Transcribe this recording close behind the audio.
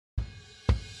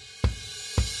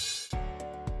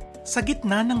Sa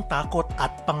gitna ng takot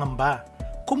at pangamba,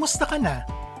 kumusta ka na?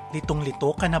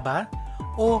 Litong-lito ka na ba?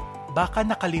 O baka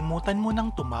nakalimutan mo nang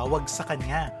tumawag sa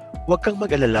kanya? Huwag kang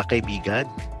mag-alala, kaibigan.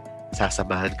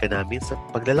 Sasamahan ka namin sa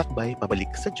paglalakbay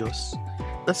pabalik sa Diyos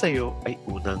na sa iyo ay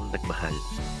unang nagmahal.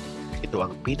 Ito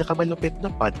ang pinakamalupit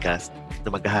na podcast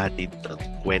na maghahatid ng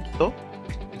kwento,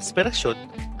 inspirasyon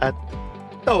at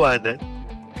tawanan.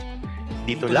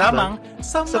 Dito lamang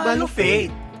sa Malu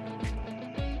Faith.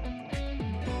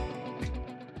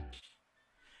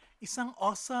 Isang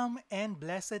awesome and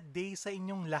blessed day sa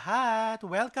inyong lahat.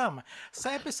 Welcome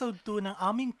sa episode 2 ng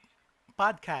aming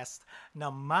podcast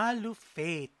na Malu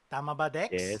Faith. Tama ba,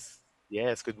 Dex?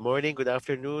 Yes. Good morning, good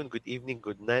afternoon, good evening,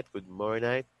 good night, good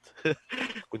morning.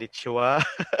 Konnichiwa.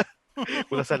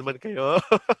 Kung nasaan man kayo.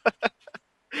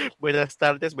 Buenas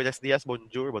tardes, buenos dias,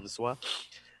 bonjour, bonsoir.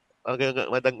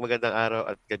 Magandang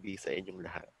araw at gabi sa inyong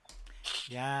lahat.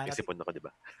 Yan. Isipon ako, di ba?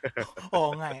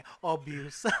 Oo nga eh.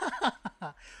 Obvious.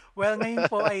 Well, ngayon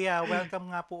po ay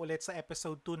welcome nga po ulit sa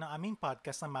episode 2 ng aming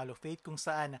podcast na Malu Faith, kung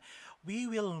saan we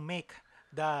will make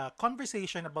the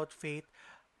conversation about faith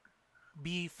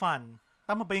be fun.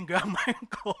 Tama ba yung grammar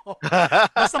ko?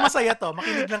 Basta masaya to.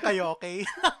 Makinig lang kayo, okay?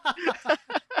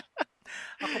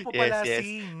 Ako po pala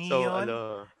si Neon.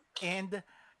 And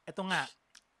eto nga,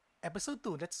 episode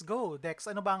 2, let's go. Dex,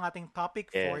 ano ba ang ating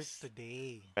topic for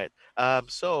today? Right.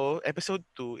 So, episode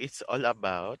 2, it's all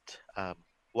about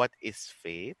what is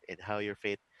faith and how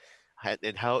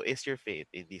is your faith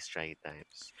in these trying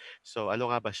times. So, ano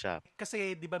nga ba siya?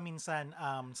 Kasi 'di ba minsan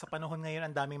sa panahon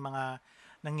ngayon ang daming mga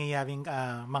nangyayaring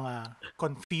mga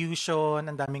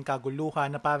confusion, ang daming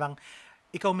kaguluhan na parang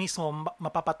ikaw mismo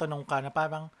mapapatanong ka na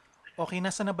parang okay,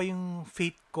 nasa na ba yung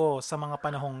faith ko sa mga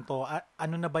panahong to?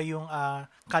 Ano na ba yung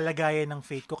kalagayan ng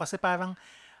faith ko? Kasi parang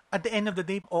at the end of the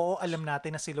day, oo, alam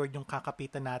natin na si Lord yung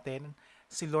kakapitan natin.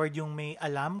 Si Lord yung may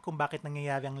alam kung bakit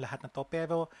nangyayari ang lahat na to.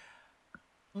 Pero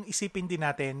isipin din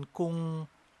natin kung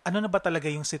ano na ba talaga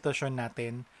yung sitwasyon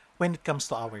natin when it comes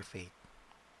to our faith.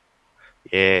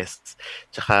 Yes.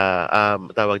 Tsaka,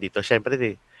 tawag dito, syempre,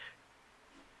 di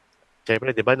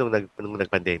ba, nung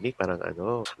nag-pandemic, parang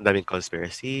ang daming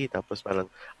conspiracy, tapos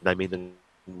parang ang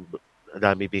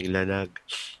dami bigla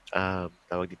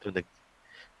tawag dito,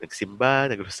 nagsimba,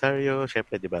 nagrosaryo,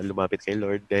 syempre, di ba, lumapit kay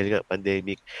Lord dahil nga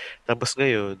pandemic. Tapos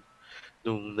ngayon,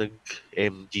 nung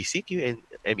nag-MGCQ and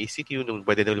MECQ, nung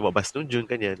pwede na lumabas nung June,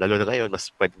 ganyan, lalo na ngayon,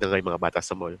 mas pwede na ngayon mga bata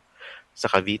sa mall, sa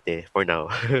Cavite, for now.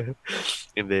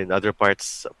 And then, other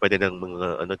parts, pwede ng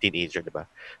mga teenager, di ba?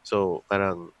 So,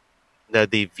 parang,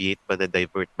 na-divert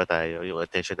ba tayo yung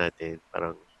attention natin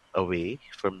parang away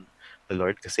from the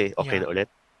Lord kasi okay na ulit.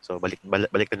 So balik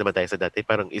na naman tayo sa dati.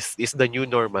 Parang is the new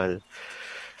normal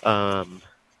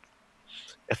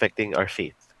affecting our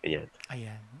faith. Ayan.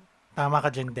 Tama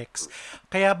ka dyan, Dex.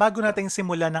 Kaya bago natin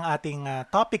simulan ng ating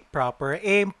topic proper,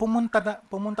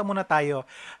 pumunta muna tayo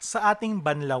sa ating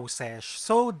banlaw sesh.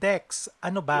 So, Dex,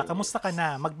 ano ba? Kamusta ka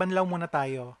na? Magbanlaw muna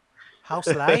tayo.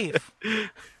 How's life?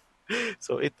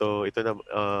 So ito na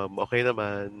okay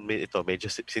naman. Medyo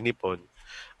sinipon.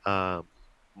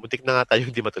 Muntik na nga tayo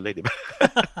hindi matuloy, di ba?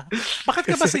 Bakit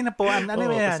ka ba sinapuan? Ano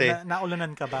yan?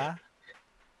 Naulanan ka ba?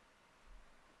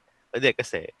 Hindi,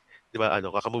 kasi, di ba,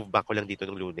 kakamove back ko lang dito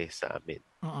nung Lunes sa amin.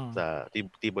 Sa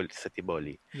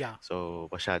Tiboli. Yeah. So,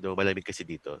 masyado malamig kasi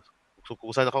dito. So,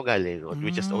 kung saan ako galing,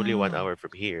 which is only 1 hour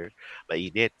from here,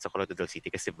 mainit sa Coronadal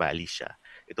City kasi valley siya.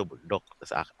 Ito, bundok,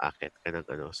 nasa akit ka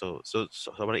ng So,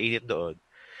 sobrang init doon.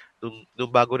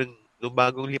 Nung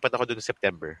bagong lipat ako doon sa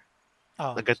September,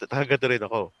 nagkato rin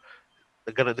ako.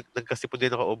 Nagkasipon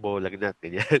din ako ubo, lagnat,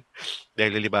 ganyan.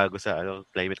 Dahil nalibago sa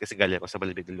climate kasi galing ako sa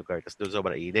malamig na lugar. Tapos doon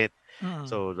sobrang init.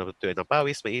 So, natutuyan ng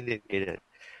pawis, mainit, ganyan.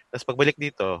 Tapos pagbalik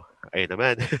dito, ayun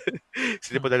naman.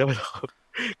 Sinipon na naman ako.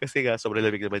 Kasi nga, sobrang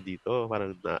lamig naman dito.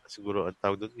 Parang siguro ang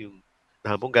tawag doon yung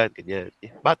nahamugan, ganyan.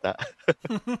 Bata.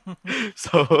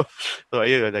 so,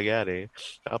 ayun ang nangyari.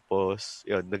 Tapos,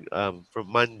 yun, from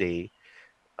Monday,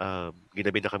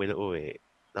 ginabi na kami ng uwi.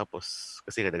 Tapos,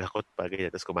 kasi nga, naghakot pa,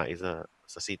 ganyan. Tapos kumain sa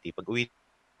city. Pag uwi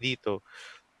dito,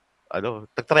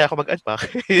 nagtry ako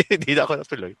mag-unpack. Hindi na ako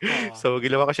natuloy. So,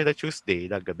 ginawa ko siya na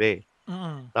Tuesday, na gabi.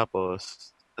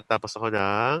 Tapos ako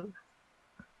ng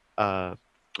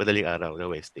madaling araw na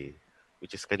Wednesday,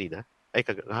 which is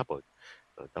kahapon.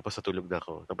 Tapos natulog na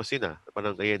ako. Tapos yun na,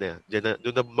 parang ayan na,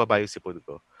 doon na mabayo yung sipon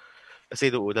ko. Kasi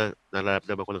noong una,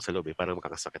 naramdaman ko lang sa loob parang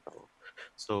makakasakit ako.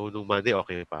 So, nung Monday,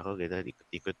 okay pa ako, ganyan,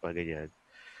 ikot-ikot pa, ganyan.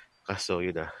 Kaso,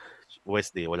 yun na,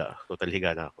 Wednesday, wala, total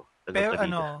higa na ako. Pero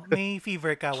may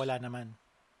fever ka, wala naman?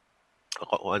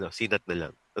 Sinat na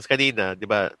lang. Tapos kanina, di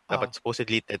ba, dapat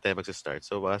supposedly 10 tayo mag-start.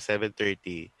 So,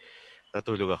 7:30,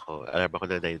 natulog ako. Alarm ako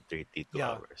na 9:30, 2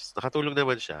 Yeah. hours. Nakatulog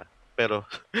naman siya. Pero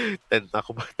 10 na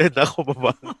ako, 10 na ako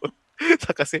bumangon.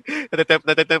 Kasi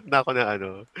natitempt na ako na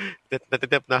ano,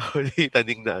 natitempt na ako ni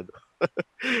Taning na ano,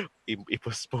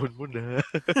 i-postpone mo na.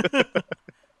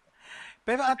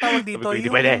 Pero ang tawag Sabi dito, ko,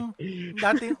 hindi pwede.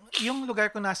 yung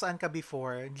lugar kung nasaan ka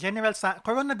before,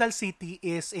 Coronadal City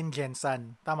is in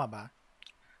Jensan. Tama ba?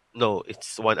 No,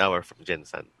 it's 1 hour from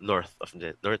Jensan,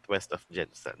 northwest of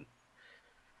Jensan.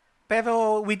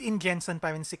 Pero within Jensan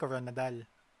pa rin si Coronadal.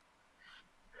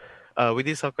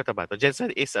 Within South Cotabato,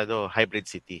 Jensen is hybrid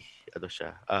city. Ano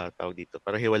siya? Tawag dito.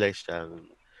 Parang hiwalay siyang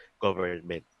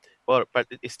government.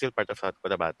 It's still part of South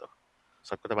Cotabato.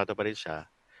 South Cotabato pa rin siya,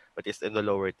 but it's in the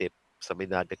lower tip. Sa may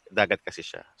dagat kasi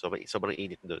siya. So sobrang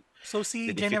init doon. So si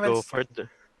Then if you General go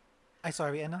further, Ay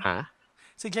sorry, ano? ha?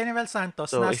 Si General Santos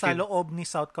So nasa loob ni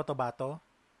South Cotabato.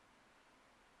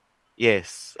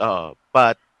 Yes,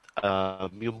 but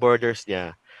yung borders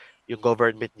niya, yung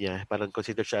government niya, parang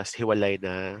consider siya as hiwalay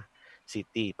na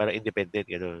city, parang independent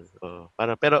gano'n.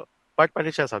 Pero part pa rin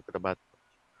siya sa South Cotabato.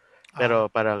 Pero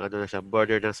parang ano na siya,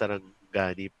 border ng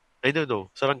Sarangani. I don't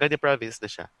know, Sarangani province na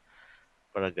siya.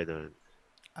 Parang gano'n.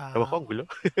 Ewan ko, ang gulo.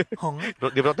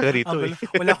 Di ba ako taga rito eh.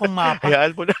 Wala akong mapa.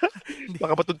 Hayaan mo na.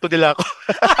 Baka matunto nila ako.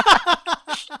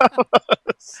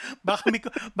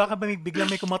 baka biglang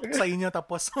may kumatok sa inyo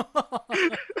tapos.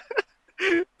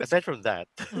 Aside from that,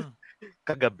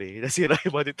 kagabi, nasira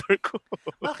yung monitor ko.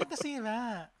 Bakit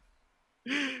nasira?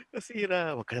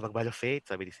 Nasira. Huwag ka na mag-Ball of Fate,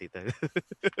 sabi ni Satan.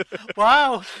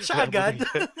 Wow! Siya agad?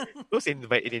 Tapos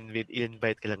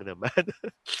in-invite ka lang naman.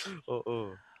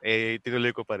 Oo. Tinuloy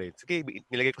ko pa rin. Sige,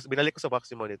 binalik ko sa box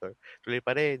yung monitor. Tuloy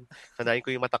pa rin. Sanayin ko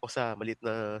yung mata ko sa maliit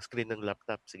na screen ng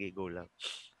laptop. Sige, go lang.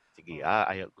 Sige,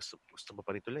 ayaw. Gusto mo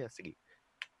pa rin tuloy. Sige.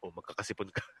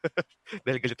 Magkakasipon ka.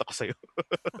 Dahil galit ako sa'yo.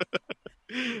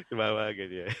 Diba, mga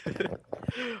ganyan.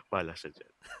 Bahala siya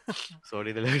dyan.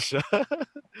 Sorry na lang siya.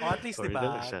 At least,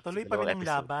 diba? Tuloy pa rin ang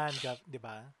laban.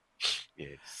 Diba?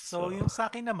 Yes. So, yung sa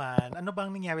akin naman, ano bang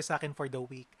nangyari sa akin for the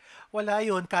week? Wala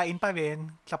yun, kain pa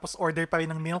rin, tapos order pa rin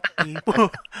ng milk tea.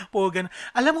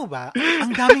 Alam mo ba,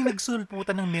 ang daming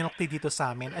nagsulputan ng milk tea dito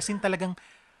sa amin. As in talagang,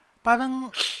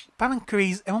 parang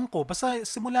crazy. Ewan ko, basta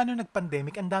simula nung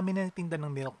nag-pandemic, ang dami na nagtinda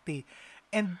ng milk tea.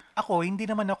 And ako, hindi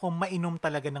naman ako mainom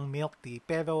talaga ng milk tea.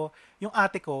 Pero yung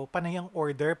ate ko, panayang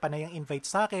order, panayang invite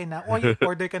sa akin na,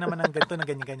 order ka naman ng ganito, na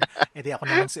ganyan-ganyan. Eh di ako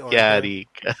naman si order. Yari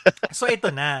ka. So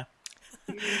ito na.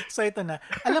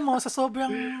 Alam mo, sa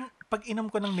sobrang pag-inom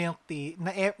ko ng milk tea,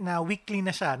 na weekly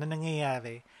na siya, na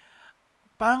nangyayari,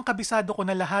 parang kabisado ko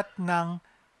na lahat ng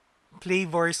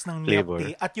flavors ng milk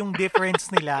tea at yung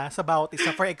difference nila sa bawat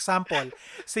isa. For example,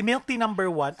 si milk tea number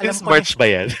 1, alam Since ko March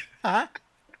ba yan? Ha?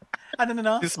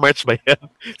 Ano? Since March ba yan?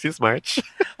 Since March?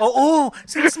 Oo,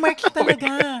 since March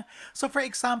talaga. So for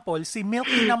example, si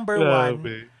milk tea number 1,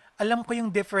 alam ko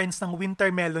yung difference ng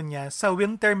winter melon niya sa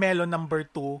winter melon number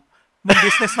 2 ng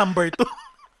business number 2.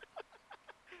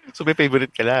 So may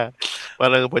favorite ka na.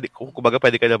 Parang kumbaga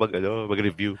pwede ka na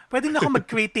mag-review. Pwede na ako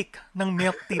mag-critic ng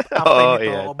milk tea after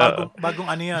nito. Bagong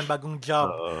ano yan, bagong job,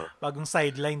 bagong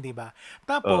sideline, di ba?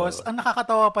 Tapos, ang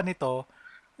nakakatawa pa nito,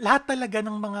 lahat talaga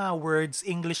ng mga words,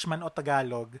 English man o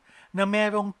Tagalog, na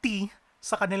merong T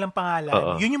sa kanilang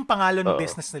pangalan, yun yung pangalan ng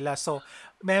business nila. So,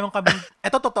 meron kaming,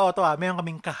 eto totoo to meron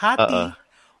kaming kahati,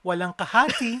 walang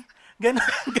kahati,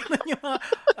 Ganon yung mga...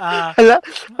 Hala?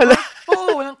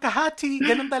 Walang kahati.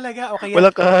 Ganon talaga. O kaya,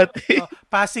 walang kahati.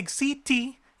 Pasig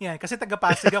City. Yan, kasi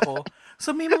taga-Pasig ako.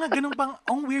 So, may mga ganun pang,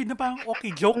 ang weird na parang, okay,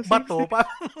 joke ba to?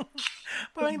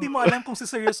 Parang hindi mo alam kung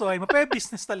siseryosohin mo. Pero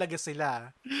business talaga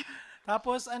sila.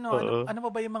 Tapos, ano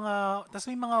ba yung mga... Tapos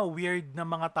may mga weird na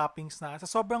mga toppings na. Sa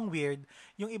sobrang weird,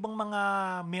 yung ibang mga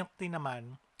milk tea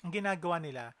naman, ang ginagawa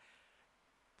nila,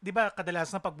 di ba,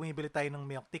 kadalasan pag bumibili tayo ng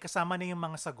milk tea, kasama na yung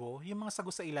mga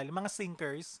sago sa ilalim, mga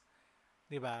sinkers,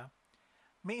 di ba?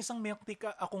 May isang milk tea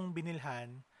akong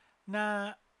binilhan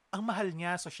na ang mahal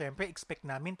niya. So, syempre, expect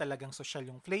namin talagang social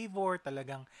yung flavor,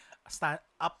 talagang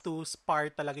up to par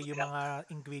talaga yung mga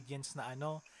ingredients na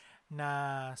na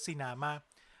sinama.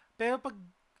 Pero pag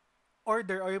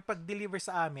order or pag deliver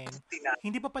sa amin,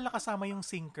 hindi pa pala kasama yung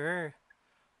sinker.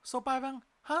 So, parang,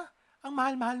 ang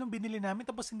mahal-mahal nung binili namin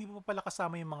tapos hindi pa pala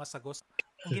kasama yung mga sagos.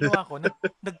 Ang ginawa ko,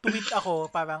 nag-tweet ako,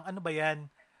 parang ano ba yan?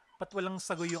 Ba't walang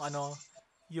sago yung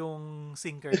yung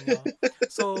sinker nyo?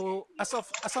 So, as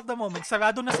of the moment,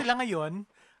 sarado na sila ngayon.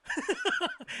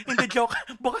 Hindi joke,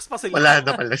 bukas pa sila. Wala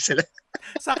na pala sila.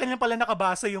 Sa akin lang pala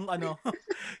nakabasa yung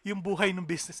yung buhay ng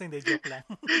business, hindi, joke lang.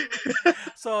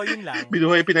 So, yun lang.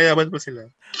 Binuhay, pinayaman mo sila.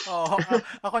 Oo,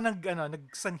 ako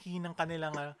nagsanhi ng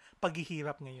kanilang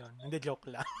paghihirap ngayon. Hindi, joke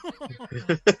lang.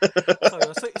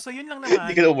 So yun lang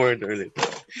Hindi ka naman. na umorder ulit.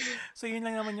 So yun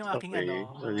lang naman yung aking Okay.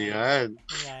 Ano mga yan?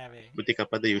 nangyari. Buti ka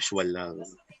pa na usual lang.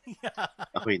 Yeah.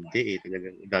 Ako hindi eh.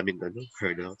 Talagang daming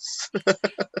hurdles.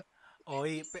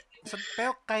 Oy,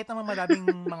 pero kahit naman maraming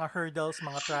mga hurdles,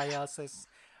 mga trials,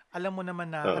 alam mo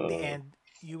naman na at the Oo. end,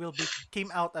 you will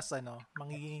came out as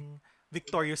magiging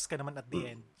victorious ka naman at the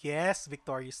Mm. end. Yes,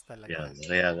 victorious talaga. Yan.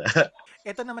 Kaya nga.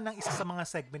 Ito naman ang isa sa mga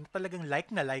segment na talagang like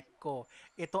na like ko.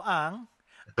 Ito ang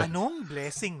Anong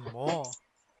Blessing Mo?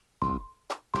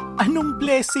 Anong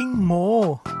blessing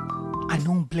mo?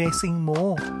 Anong blessing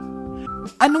mo?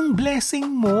 Anong blessing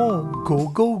mo? Go,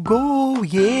 go, go!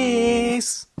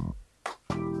 Yes!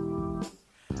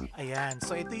 Ayan.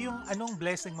 So, ito yung Anong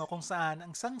Blessing Mo, kung saan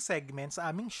ang isang segment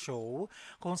sa aming show,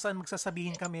 kung saan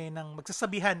magsasabihan kami ng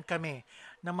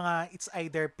mga it's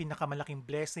either pinakamalaking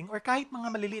blessing or kahit mga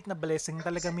maliliit na blessing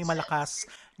talagang may malakas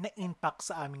na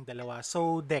impact sa aming dalawa.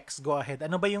 So, Dex, go ahead.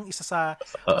 Ano ba yung isa sa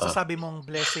Oo. masasabi mong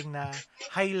blessing na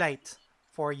highlight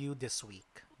for you this week?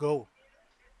 Go!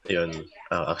 Ayun.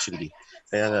 Actually.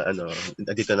 Kaya nga,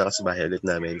 nandito na ako sa bahay ulit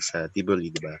namin sa Tivoli,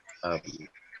 di ba?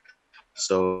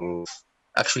 So,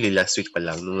 actually, last week pa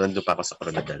lang, nung nandun pa ako sa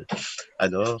Coronadal,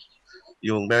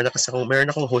 meron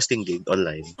akong hosting gig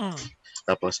online. Mm.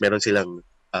 Tapos, meron silang,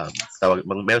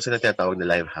 meron silang tinatawag na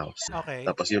live house. Okay.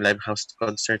 Tapos, yung live house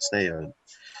concerts na yun,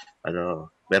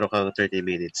 meron kang 30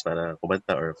 minutes para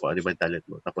kumanta or kung ano man talent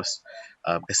mo. Tapos,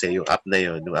 kasi yung app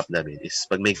namin is,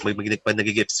 pag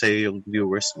nag-gift sa'yo yung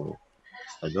viewers mo,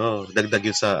 dagdag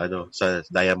yun sa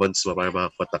diamonds mo para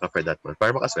makakuha ka for that month,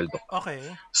 para makasweldo. Okay.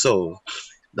 So,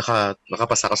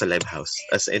 nakapasa ako sa live house.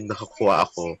 As in, nakakuha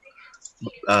ako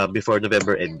before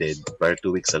November ended, para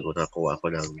 2 weeks ago, nakakuha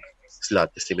ako ng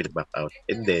slot kasi may back out.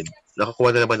 And then,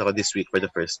 nakakuha na naman ako this week for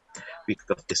the first week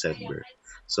of December.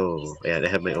 So, ayan, I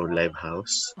have my own live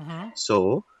house. Mhm.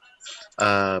 So,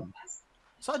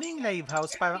 So, ano yung live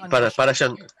house? Parang ano ba siya? para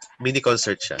siyang mini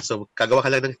concert siya. So, kagawa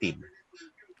ka lang ng team.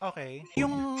 Okay.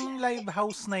 Yung live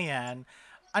house na yan,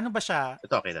 ano ba siya?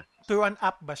 Ito, okay na. Through an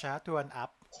app ba siya? Through an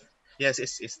app? Yes,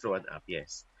 it's through an app,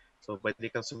 yes. So,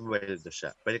 pwede kang sumweldo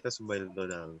siya. Pwede kang sumweldo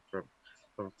ng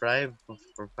from 5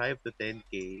 to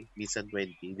 10K, minsan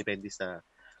 20, depende sa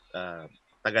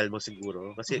tagal mo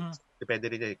siguro. Kasi depende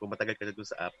rin yan, kung matagal ka na dun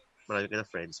sa app, marami ka na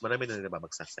friends, marami na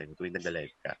nababagsak sa'yo tuwing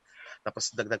nag-live ka. Tapos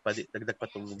dagdag pa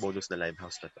tong bonus na live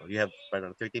house na to. You have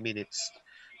parang 30 minutes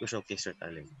to showcase your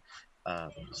talent.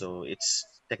 So it's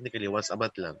technically once a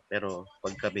month lang, pero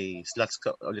pag may slots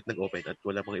ka ulit nag-open at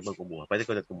wala pang ibang kumuha, pwede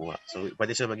ko ulit kumuha. So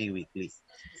pwede siya maging weekly.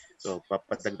 So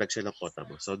papatagdag siya ng quota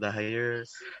mo. So the higher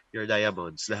your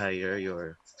diamonds, the higher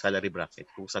your salary bracket,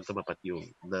 kung saan tumapat yung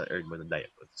na-earn mo ng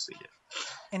diamonds. So, yeah.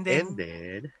 And And then,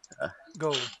 then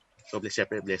go. so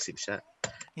syempre blessing siya.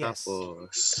 Yes.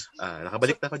 Tapos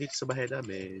nakabalik na ako dito sa bahay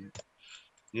namin.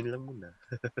 Yun lang muna.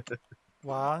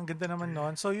 Wow, ang ganda naman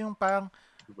nun. So yung parang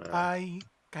Diba? ay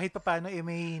kahit papaano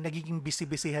may nagiging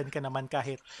busy-busyhan ka naman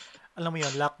kahit alam mo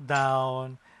yon,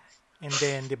 lockdown, and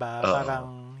then 'di ba,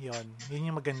 parang yun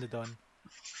yung maganda doon.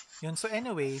 Yun, so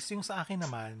anyways, yung sa akin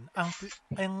naman,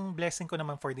 ang blessing ko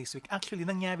naman for this week, actually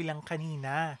nangyari lang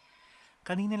kanina.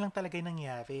 Kanina lang talaga yung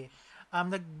nangyari.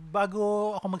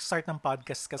 Bago ako mag-start ng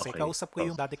podcast kasi, Okay. kausap ko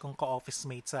yung dati kong ka-office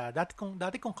mate sa dati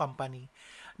kong company.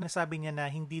 Nasabi niya na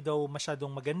hindi daw masyadong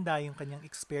maganda yung kanyang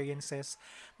experiences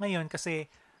ngayon kasi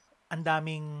ang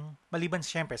daming, maliban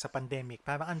syempre sa pandemic,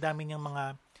 parang ang dami niyang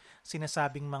mga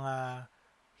sinasabing mga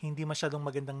hindi masyadong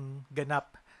magandang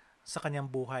ganap sa kanyang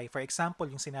buhay. For example,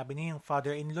 yung sinabi niya yung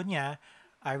father-in-law niya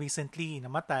recently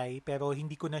namatay, pero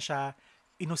hindi ko na siya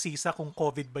inusisa kung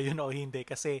COVID ba yun o hindi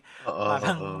kasi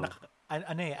parang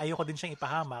ayoko din siyang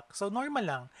ipahamak. So normal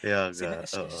lang. Yeah,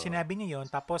 Sinabi niya yun,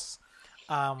 tapos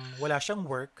wala siyang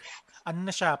work. Ano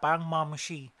na siya, parang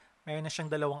momshi. Meron na siyang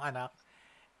 2 anak.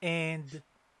 And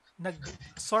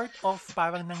sort of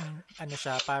parang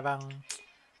parang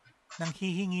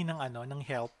nanghihingi ng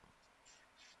help.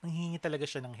 Nanghihingi talaga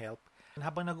siya ng help.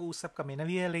 Habang nag-uusap kami,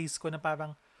 na-realize ko na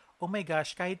parang, oh my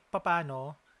gosh, kahit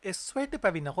papano, swerte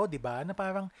pa rin ako, di ba? Na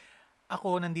parang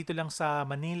ako nandito lang sa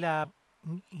Manila,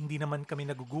 hindi naman kami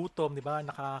nagugutom, di ba?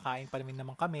 Nakakakain pa rin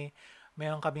naman kami.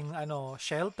 Mayroon kaming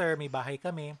shelter, may bahay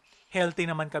kami. Healthy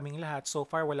naman kaming lahat. So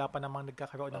far, wala pa namang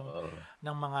nagkakaroon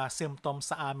ng mga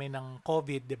symptoms sa amin ng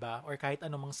COVID, di ba? Or kahit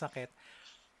anumang sakit.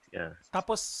 Yeah.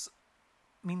 Tapos,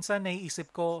 minsan naiisip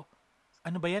ko,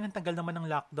 ano ba yan? Ang tagal naman ng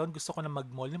lockdown. Gusto ko na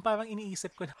mag-mall. Yung parang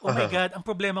iniisip ko na, oh my God, ang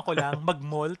problema ko lang,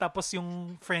 mag-mall. Tapos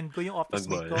yung friend ko, yung office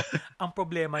mate Mag-mall. ko, ang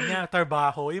problema niya,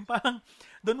 trabaho. Yung parang,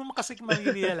 doon mo kasi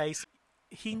marirealize,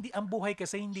 hindi, ang buhay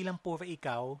kasi, hindi lang puro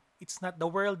ikaw. It's not, the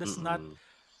world does not,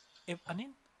 Mm-mm. ano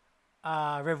yun?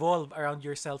 Revolve around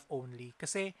yourself only.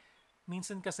 Kasi,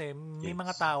 minsan kasi, may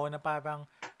mga Yes. tao na parang,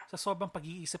 sa sobrang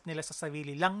pag-iisip nila sa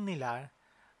sarili lang nila,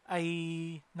 ay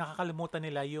nakakalimutan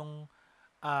nila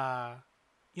ah,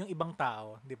 yung ibang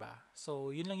tao, 'di ba?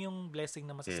 So, yun lang yung blessing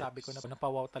na masasabi ko na Yes.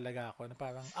 napawaw talaga ako na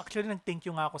parang actually nag-thank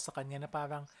you nga ako sa kanya na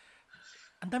parang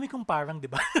ang dami kong parang,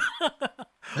 'di ba?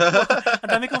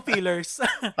 Ang dami kong feelers.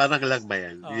 Parang lang ba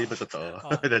yan? Hindi Oh, ba totoo?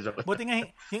 oh. Na-joke lang. Buti nga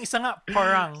yung isa nga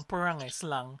parang eh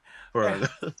slang. Pero,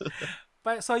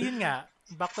 Parang, so yun nga,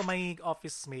 back to my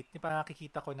office mate, ni pa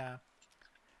nakikita ko na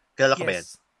kilala ko ba yan?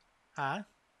 yes. Ha?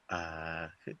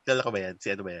 Kilala ko ba yan?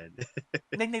 Si ano ba yan?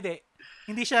 Hindi.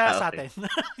 Hindi siya sa Okay. atin.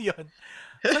 Yun.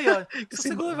 So yun. So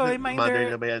Kasi siguro mother reminder.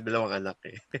 na ba yan? Dalawang anak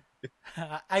eh.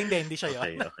 Hindi siya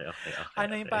yon. Okay.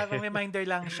 Ano yung parang reminder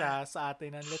lang siya sa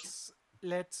atin na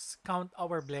let's count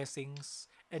our blessings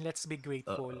and let's be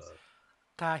grateful Oo.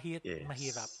 kahit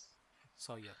mahirap. Yes.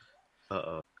 So yun.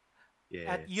 Oo.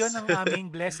 At yun Yes. ang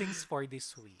aming blessings for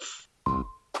this week.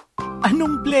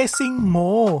 Anong blessing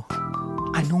mo?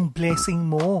 Anong blessing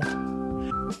mo?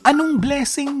 Anong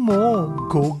blessing mo?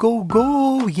 Go, go,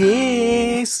 go!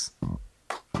 Yes!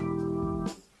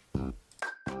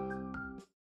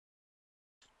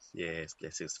 Yes.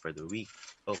 Blessings for the week.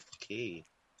 Okay.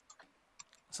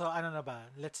 So ano na ba?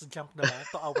 Let's jump na ba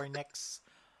to our next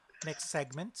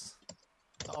segments?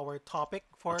 To our topic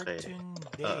for Okay.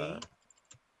 today.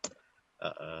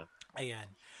 Uh, Ayan.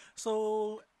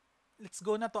 So, let's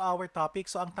go na to our topic.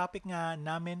 So, ang topic nga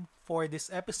namin for this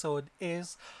episode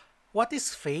is, what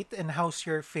is faith and how's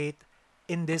your faith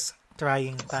in this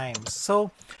trying times? So,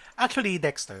 actually,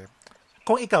 Dexter,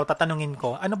 kung ikaw, tatanungin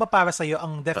ko, ano ba para sa'yo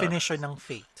ang definition ng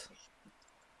faith?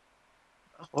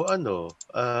 Ako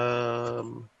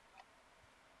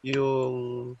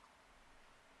yung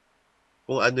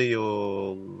kung ano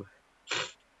yung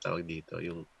tawag dito,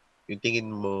 yung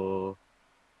tingin mo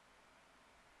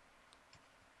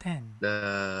 10, na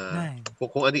 9,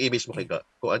 kung ano yung image mo kay 8. God,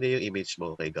 kung ano yung image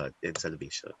mo kay God and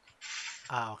salvation,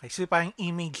 Okay. So, parang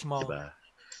image 'di mo ba?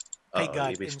 kay Oo,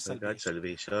 God image in mo kay God, salvation.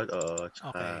 salvation, oo, Okay.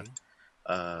 tsaka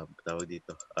tawag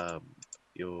dito,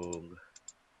 yung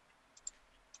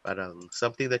parang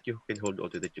something that you can hold on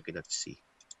to that you cannot see.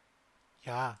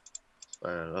 Yeah.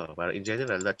 Parang in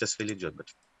general, not just religion, but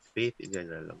faith in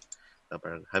general lang.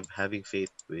 Parang having faith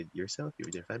with yourself,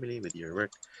 with your family, with your work,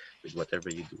 with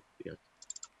whatever you do. Yeah.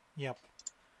 Yep.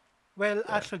 Well,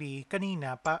 Yeah. actually,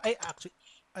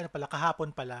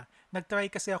 kahapon pala,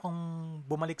 nag-try kasi akong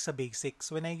bumalik sa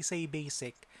basics. When I say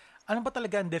basic, ano ba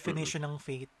talaga ang Mm-mm. definition ng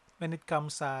faith when it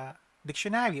comes sa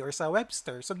dictionary or sa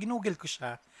Webster? So, ginugol ko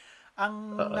siya.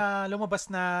 Ang Oo. lumabas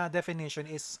na definition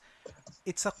is,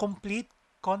 it's a complete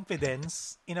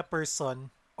confidence in a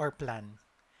person or plan.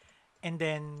 And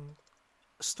then,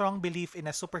 strong belief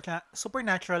in a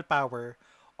supernatural power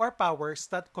or powers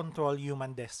that control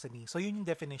human destiny. So, yun yung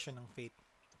definition ng faith.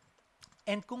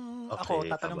 And kung ako, Okay,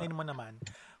 tama. tatanungin mo naman,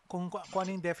 kung ano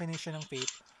yung definition ng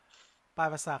faith,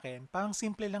 para sa akin, parang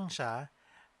simple lang siya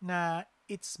na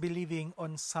it's believing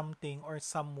on something or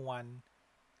someone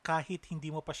kahit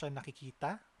hindi mo pa siya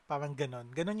nakikita. Parang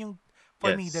ganon. Ganon yung,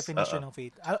 for me, Yes. definition ng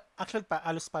faith. Actually,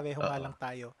 alos pareho nga Oo. lang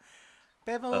tayo.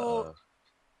 Pero, Oo.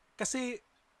 kasi,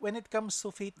 when it comes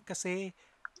to faith, kasi,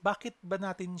 bakit ba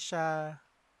natin siya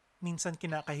minsan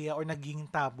kinakahiya or naging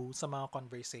tabu sa mga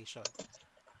conversation?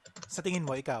 Sa tingin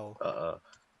mo, ikaw, Oo.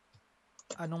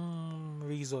 anong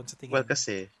reason sa tingin Well, mo?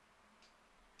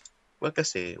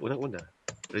 kasi, unang-una,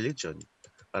 religion.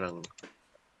 Parang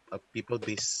people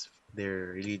base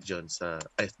their religion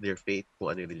their faith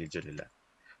kung ano yung religion nila,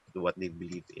 to what they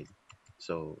believe in.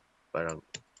 So, parang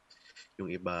yung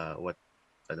iba,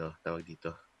 tawag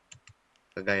dito,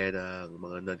 kagaya ng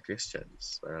mga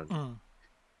non-Christians, parang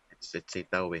let's say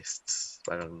Taoists,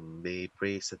 parang they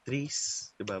pray sa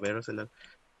trees, diba? Meron silang,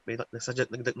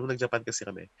 nung nag-Japan kasi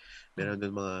kami, meron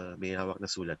doon may hawak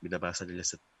na sulat, binabasa nila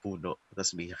sa puno,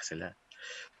 tapos umiyak sila.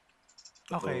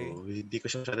 Okay. So, hindi ko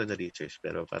siya na-research,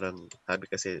 pero parang sabi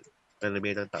kasi,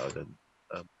 karamihan ng tao doon,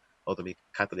 although may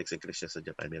Catholics and Christians sa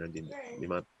Japan, meron din, may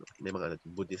mga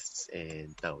Buddhists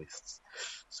and Taoists.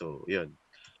 So, yun.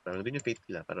 Parang doon yung faith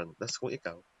nila. Parang, tas kung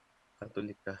ikaw,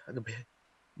 Catholic ka, ano ba yan?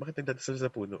 Bakit nagdadasal sa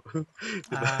puno?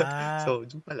 Diba? So,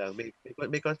 dun pa lang,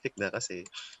 may conflict na kasi,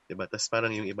 diba? Tas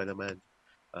parang yung iba naman,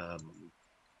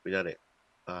 kunyari,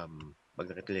 pag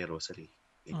nakita nila yung rosary,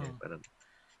 ganyan, parang,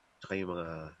 tsaka yung mga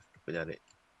kunyari,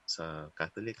 sa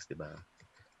Catholics, di ba?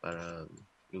 Parang,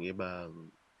 yung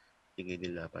ibang tingin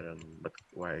nila parang,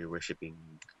 why are you worshiping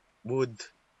wood?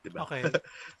 Di ba? Okay.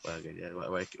 Mga ganyan.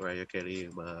 Why are you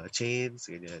carrying mga chains?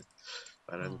 Ganyan.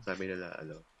 Parang Mm. sabi nila,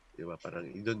 di ba? Parang,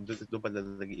 doon pa na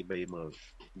nag-iiba yung mga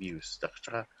views.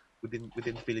 Tsaka, within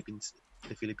Philippines,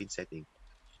 the Philippine setting,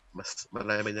 mas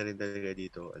marami na rin talaga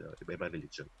dito, iba-ibang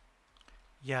religion.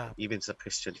 Yeah. Even sa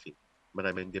Christian faith,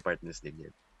 maraming departments din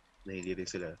yan na hindi rin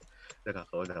sila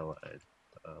nakakaunawaan.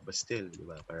 But still, di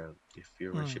ba, parang if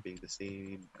you're Mm. worshiping the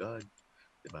same God,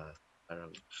 di ba, parang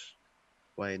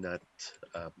why not,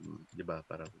 di ba,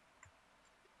 parang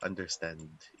understand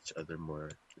each other more,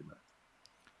 di ba?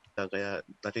 Kaya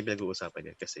natin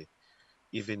pinag-uusapan yan kasi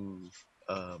even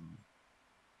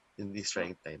in these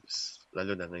trying times,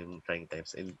 lalo na ngayong trying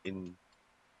times in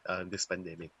this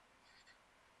pandemic,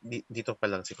 dito pa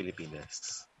lang sa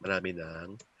Pilipinas, marami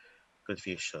ng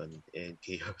confusion and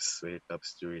chaos when it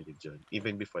comes to religion,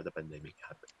 even before the pandemic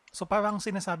happened. So parang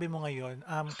sinasabi mo ngayon,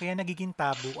 kaya nagiging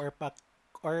taboo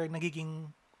or nagiging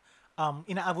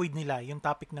ina-avoid nila yung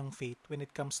topic ng faith when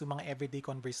it comes to mga everyday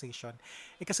conversation.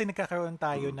 Kasi nagkakaroon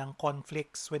tayo ng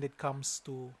conflicts when it comes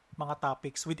to mga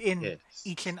topics within Yes.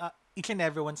 each and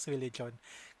everyone's religion.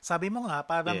 Sabi mo nga,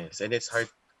 parang Yes, and it's hard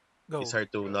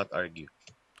to not argue.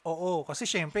 Oo, kasi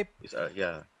syempre,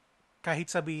 Yeah.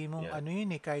 kahit sabihin mong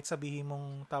Yeah. kahit sabihin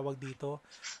mong tawag dito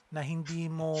na hindi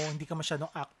ka masyadong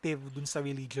active dun sa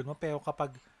religion mo, pero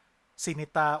kapag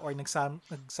sinita or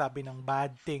nagsabi ng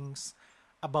bad things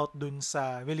about dun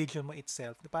sa religion mo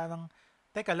itself, parang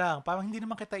teka lang, parang hindi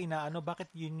naman kita inaano,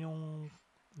 bakit yun yung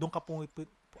doon ka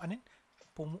ano yun?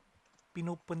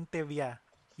 Pinupunterya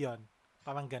yon,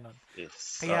 parang ganon.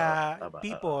 Yes. Kaya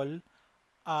people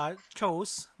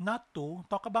chose not to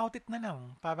talk about it na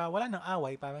lang para wala nang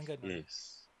away, parang ganon.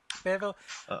 Yes. Pero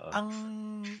ang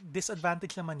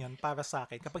disadvantage naman yon para sa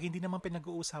akin, kapag hindi naman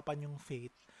pinag-uusapan yung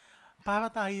faith,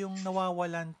 para tayong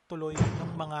nawawalan tuloy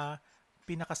ng mga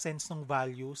pinaka-sense ng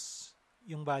values,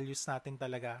 yung values natin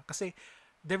talaga. Kasi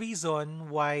the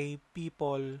reason why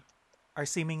people are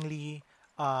seemingly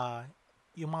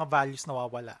yung mga values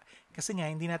nawawala. Kasi nga,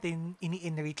 hindi natin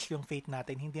ini-enrich yung faith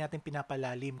natin, hindi natin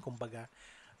pinapalalim, kumbaga.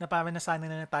 Na parang nasanay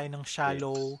na tayo ng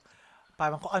shallow,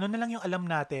 parang kung ano na lang yung alam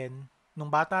natin, nung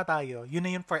bata tayo, yun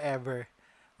na yun forever.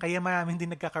 Kaya maraming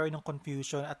din nagkakaroon ng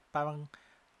confusion at parang,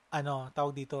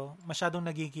 tawag dito, masyadong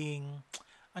nagiging,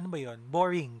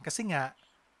 boring. Kasi nga,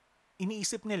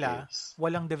 iniisip nila,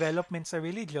 walang development sa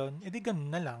religion, edi ganun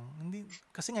na lang.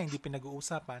 Kasi nga, hindi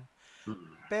pinag-uusapan.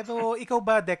 Pero ikaw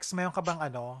ba, Dex, mayroon ka bang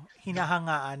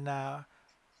hinahangaan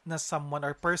na someone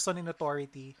or person in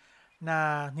authority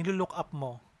na nilulook up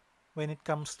mo when it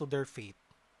comes to their faith?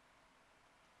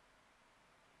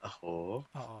 Ako?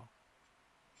 Oo.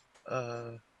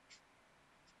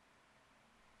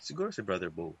 Siguro si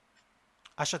Brother Bo.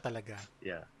 Siya talaga?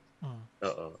 Yeah.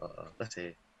 Oo.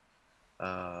 Kasi,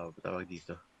 tawag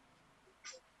dito.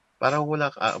 Parang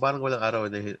walang araw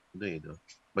na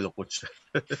malungkot siya.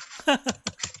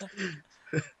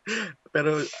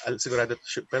 Pero sigurado,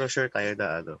 pero sure tayo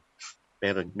na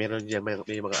meron niya, may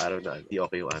mga araw na di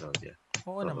okay yung araw niya.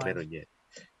 Oo naman. Meron niya.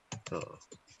 Oo.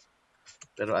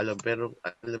 Pero alam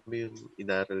mo yung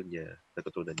inaral niya,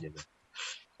 natutunan niya na.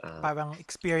 Parang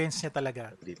experience niya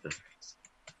talaga. Dito.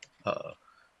 Oo.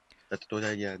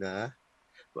 Natutunan niya na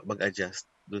mag-adjust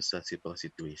doon sa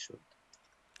situation.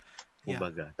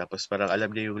 Kumbaga. Yeah. Tapos parang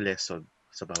alam niya yung lesson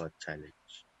sa bawat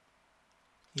challenge.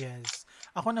 Yes.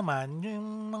 Ako naman,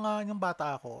 yung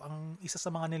bata ako, ang isa sa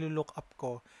mga nilulook up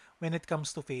ko when it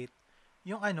comes to faith,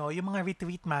 yung mga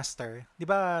retreat master. 'Di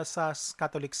ba sa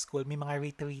Catholic school may mga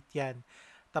retreat 'yan.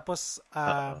 Tapos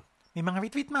may mga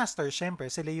retreat master,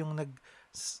 syempre, sila yung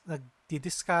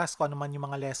nagdi-discuss kung ano man yung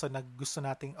mga lesson na gusto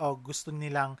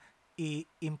nilang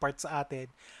i-impart sa atin.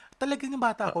 Talagang yung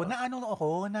bata ako,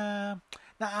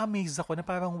 na-amaze ako na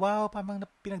parang wow, parang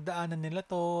pinagdaanan nila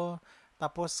to.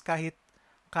 Tapos kahit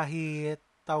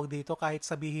tawag dito, kahit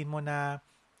sabihin mo na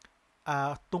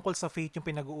tungkol sa faith yung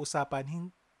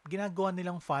pinag-uusapan, ginagawa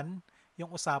nilang fun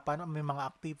yung usapan, may mga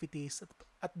activities,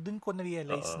 at dun ko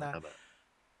na-realize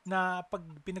na pag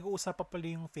pinag-uusapan pala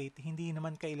yung faith, hindi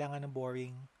naman kailangan ng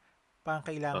boring. Parang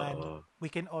kailangan we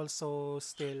can also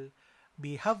still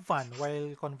have fun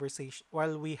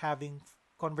while we having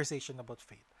conversation about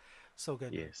faith. So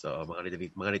ganun. Yes,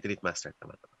 mga retreat master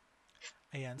tama.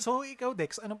 Ayan. So, ikaw,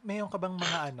 Dex, mayroon ka bang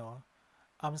mga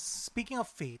speaking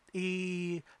of faith,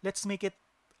 let's make it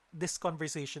this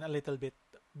conversation a little bit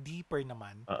deeper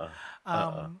naman.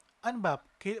 Ano ba?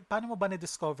 Paano mo ba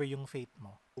na-discover yung faith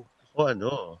mo?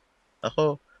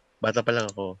 Ako, bata pa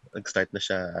lang ako. Nag-start na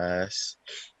siya as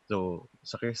So,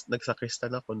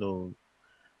 nagsakristan ako nung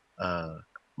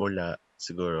mula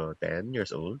siguro 10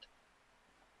 years old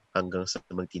hanggang sa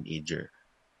mga teenager.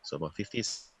 So, mga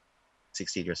 15,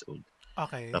 16 years old.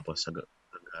 Okay. Tapos hanggang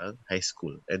high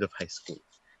school, end of high school.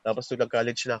 Tapos nung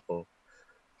nag-college na ako,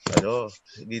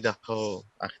 hindi na ako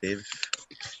active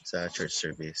sa church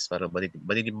service. Parang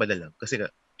maninimba na lang. Kasi nga,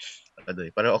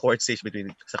 parang awkward stage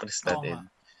between sa Kristan Oo nga.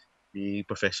 and being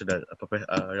professional,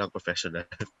 young professional.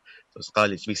 So sa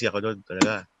college, busy ako doon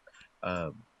talaga.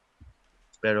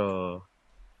 Pero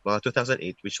mga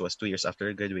 2008, which was 2 years after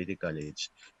graduating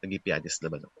college, naging pianist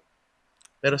naman ako.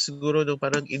 Pero siguro nung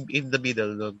parang in the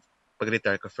middle, nung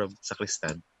pag-retire ko from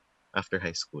sakristan after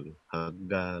high school,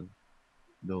 hanggang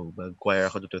nung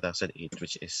mag-choir ako noong 2008,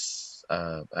 which is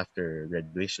after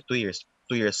graduation, 2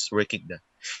 years working na,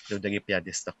 nung naging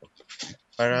pianist ako.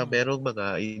 Para merong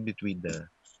mga in-between na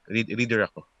reader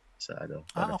ako sa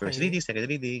para first Okay. reading, second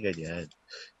reading, ganyan.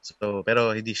 So,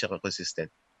 pero hindi siya consistent.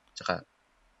 Tsaka,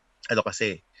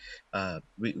 kasi,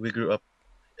 we grew up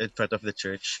in front of the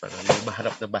church, parang yung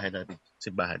maharap ng bahay namin,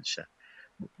 simbahan siya.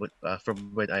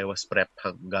 From when I was prep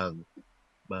hanggang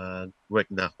mag-work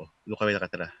na ako, doon kami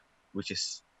nakatira, which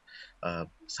is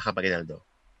sa Campanildo.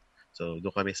 So,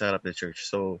 doon kami sa harap ng church.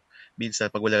 So,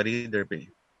 minsan, pag walang reader,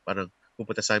 parang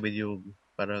pupunta sa amin yung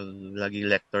parang laging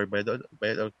lector ba doon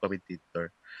o commentator.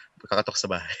 Kakatok sa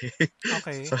bahay.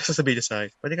 Okay. So, sasabihin niya sa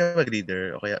akin, pwede ka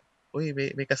mag-reader o kaya, uy,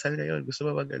 may kasal ngayon. Gusto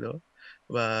mo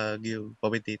yung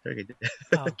commentator, ganyan.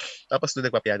 Ah. Tapos nung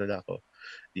nagpapiano na ako,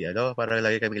 parang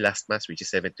lagi kami last mass, which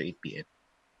is 7 to 8 p.m.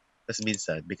 Tapos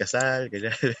minsan, may kasal,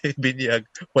 ganyan, binyag,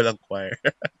 walang choir.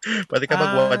 Pwede ka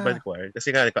mag one-man Ah. choir. Kasi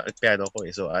nga, piano ko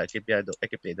eh. So, I can play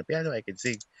the piano, I can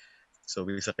sing. So,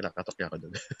 minsan kinakatok niya ako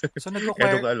doon. So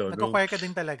Kaya nagko-choir ka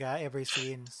din talaga ever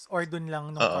since or dun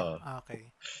lang nung oo. okay.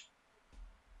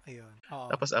 Ayun. Oo.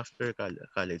 Tapos after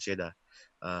college, yun na,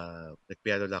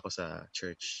 nagpiano na ako sa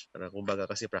church. Parang kumbaga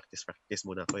kasi practice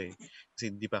muna ako eh.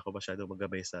 Kasi hindi pa ako masyado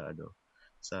magamay sa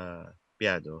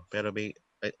piano. Pero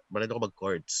marunong ako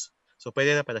mag-chords. So,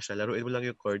 pwede na pala siya. Laruin mo lang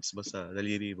yung chords mo sa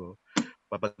daliri mo.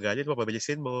 Papagalin mo,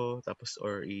 pabilisin mo, tapos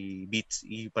or i-beats,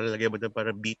 ipalalagay mo ng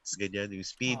parang beats, ganyan, yung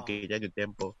speed, Oo. ganyan, yung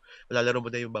tempo. Malalaro mo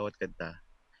na yung bawat kanta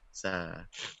sa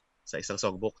isang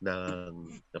songbook na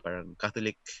parang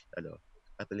Catholic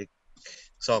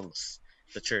songs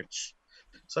sa church.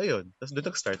 So, yun. Tapos doon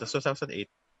nag-start. Tapos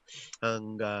 2008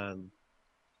 hanggang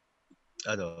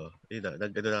yun na,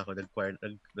 nag-choir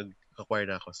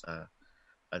na ako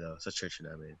sa church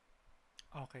namin.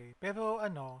 Okay. Pero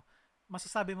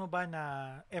masasabi mo ba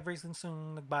na ever since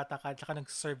nung nagbata ka at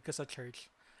nag-serve ka sa church,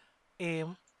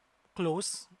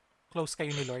 close? Close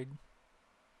kayo ni Lord?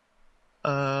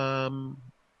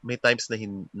 May times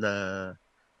na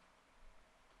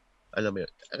alam mo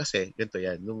yun. Kasi, ganito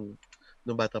yan.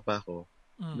 Nung bata pa ako,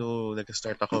 nung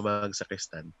nag-start ako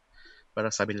mag-sakristan,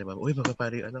 parang sabi nila, uy,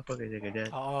 mapapari yung anak ko, ganyan.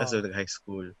 Tapos nung nag-high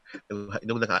school,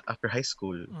 after high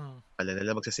school, pala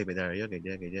nila magsa-seminaryo,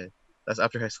 ganyan. Tapos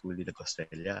after high school, di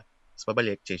nag-Australia. Tapos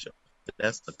pabalik, change of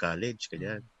class, nag-college,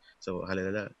 ganyan. So, akala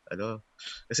nila,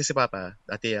 kasi si Papa,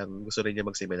 dati ang gusto rin niya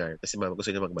mag-seminar, kasi Mama gusto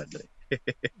niya mag-Madre.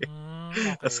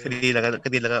 Tapos kanina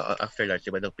nga after lunch,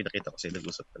 diba, nang pinakita ko sa'yo,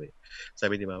 nag-usap kami.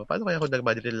 Sabi ni Mama, paano kaya kung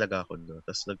nag-Madre talaga ako, no?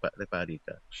 Tapos nagpari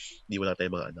ka, di wala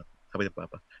tayong mga anak. Sabi ni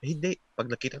Papa, hindi, pag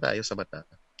nakita tayo sa mata,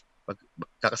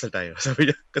 kakasal tayo. Sabi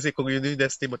niya, kasi kung yun yung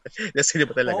destiny mo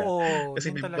talaga. Oo,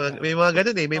 Kasi yun talaga. may mga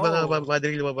ganun eh. May mga Oo.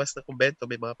 madring lumabas na kumbento,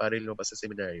 may mga paring lumabas sa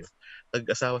seminaryo.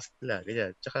 Nag-asawa sila,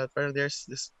 ganyan. Tsaka parang there's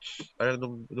this, parang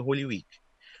nung Holy Week,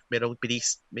 may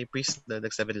priest na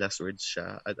nag-7 last words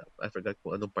siya. I forgot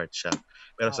kung anong part siya.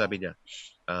 Pero sabi niya,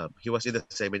 he was in the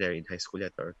seminary in high school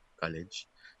yet or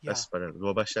college. Yeah. Tapos parang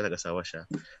lumabas siya, nag-asawa siya.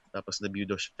 Tapos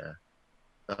nabyudo siya.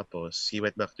 Tapos he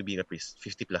went back to being a priest,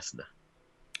 50 plus na.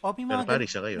 Oh, Pero pari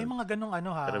siya may ngayon. mga ganong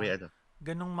Pero may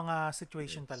ganong mga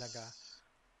situation yes. talaga.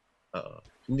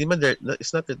 Hindi man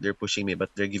it's not that they're pushing me, but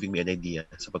they're giving me an idea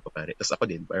sa pagpapari. Tapos ako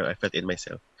din, parang I felt in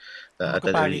myself at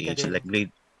an early age,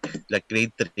 like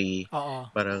grade 3,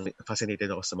 parang fascinated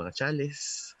ako sa mga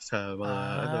chalice, sa mga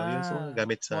yung sa mga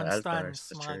gamit sa altar,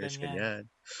 sa church, ganyan.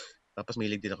 Tapos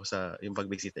mahilig din ako sa yung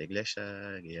pag-visit na iglesia,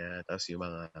 ganyan. Tapos yung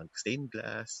mga stained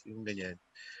glass, yung ganyan.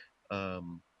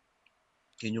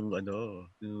 Yun yung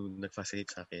yung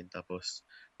nag-fascinate sa akin. Tapos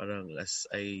parang as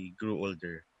I grew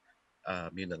older,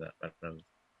 yun na nga, parang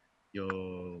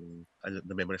yung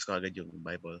na-memorize ko agad yung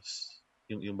Bibles,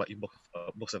 yung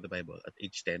books of the Bible at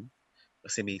age 10.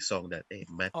 Kasi may song that,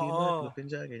 Matthew, Mark, Luke, and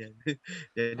John, ganyan.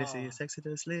 Genesis,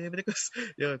 Exodus, Leviticus.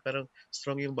 Yun, parang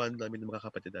strong yung bond namin ng mga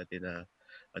kapatid natin na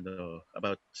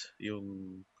about yung,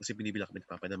 kasi binibila kami ni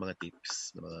Papa ng mga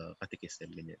tips, ng mga catechism,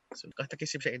 ganyan. So,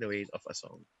 catechism siya in a way of a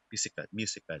song.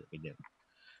 Musical, ganyan.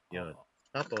 Yun. Oo.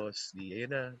 Tapos, ayun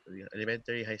na,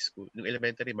 elementary, high school. Yung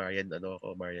elementary, Marian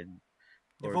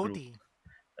core group. Devotee.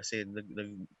 Kasi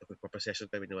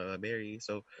nagpa-procession kami ng Mama Mary.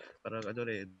 So, parang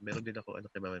meron din ako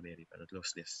kay Mama Mary. Parang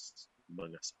closeness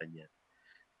mga sa kanya.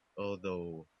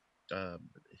 Although,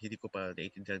 hindi ko pa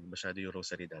naiintindihan masyado yung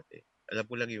rosary dati. Alam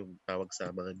ko lang yung tawag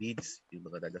sa mga beads, yung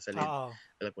mga dadasalin. Oo.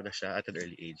 Alam ko na siya at an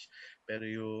early age. Pero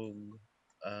yung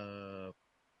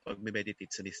pag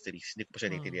meditate sa mysteries, hindi ko pa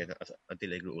siya naiintindihan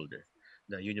until I grew older.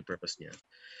 Na yun yung purpose niya.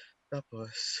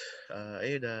 Tapos,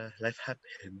 ayun na, life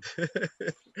happened.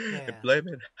 Yeah.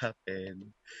 Employment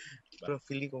happened. Pero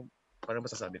feeling ko, parang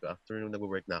masasabi ko, after nung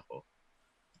nag-work na ako,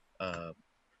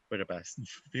 for the past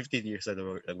 15 years na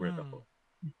nag-work ako,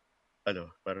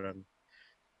 parang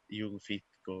yung faith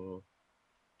ko,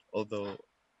 although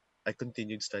I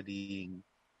continued studying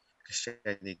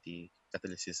Christianity,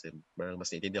 Catholicism, parang mas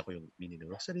naiintindihan ko yung meaning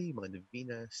ng rosary, mga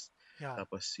novenas,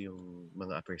 tapos yung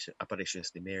mga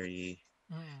apparitions ni Mary,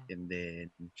 and then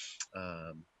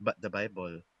but the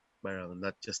Bible, parang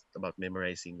not just about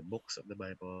memorizing the books of the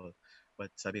Bible, but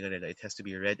sabi nga nila, it has to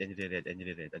be read and reread and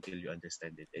reread until you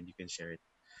understand it and you can share it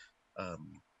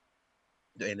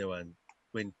to anyone.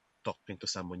 When talking to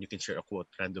someone, you can share a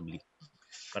quote randomly.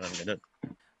 Parang ganun.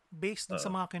 Based dun sa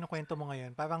mga kinukwento mo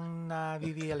ngayon, parang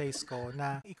na-realize ko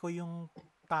na ikaw yung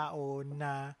tao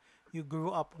na you grew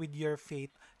up with your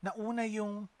faith. Nauna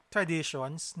yung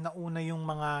traditions, nauna yung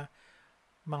mga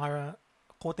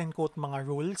quote-unquote mga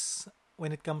rules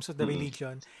when it comes to the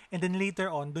religion. And then later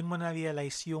on, dun mo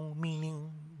na-realize yung meaning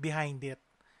behind it.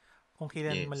 Kung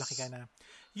kailan malaki ka na.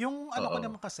 Yung ko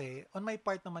naman kasi, on my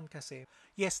part naman kasi,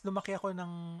 yes, lumaki ako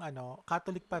ng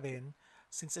Catholic pa rin,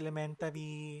 since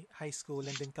elementary, high school,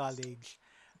 and then college.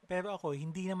 Pero ako,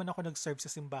 hindi naman ako nag-serve sa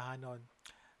simbahan noon.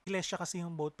 Iglesia kasi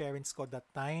yung both parents ko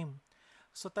that time.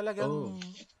 So talagang,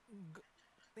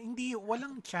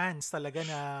 walang chance talaga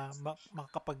na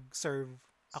makakapag-serve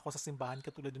ako sa simbahan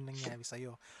katulad ng nangyari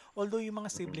sa'yo. Although yung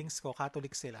mga siblings ko,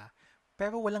 Catholic sila,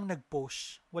 pero walang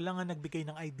nag-push. Walang nga nagbigay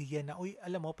ng idea na, uy,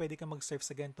 alam mo, pwede kang mag-serve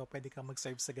sa ganito, pwede kang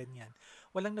mag-serve sa ganyan.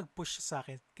 Walang nag-push sa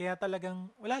akin. Kaya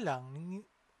talagang, wala lang,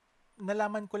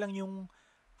 nalaman ko lang yung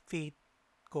faith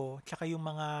ko tsaka yung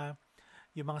mga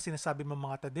sinasabi mo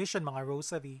mga tradition, mga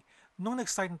rosary nung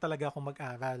nag-start na talaga ako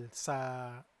mag-aral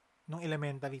nung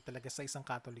elementary talaga sa isang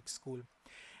Catholic school.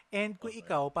 And kung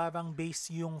ikaw, parang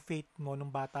base yung faith mo nung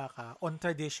bata ka on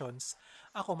traditions,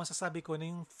 ako masasabi ko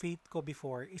na yung faith ko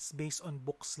before is based on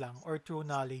books lang or true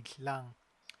knowledge lang.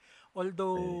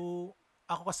 Although,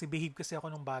 ako kasi behave kasi ako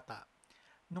nung bata.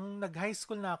 Nung nag-high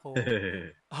school na ako,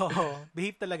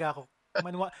 behave talaga ako.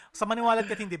 Sa maniwalat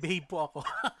ka hindi, behave po ako.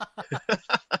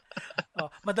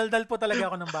 Madaldal po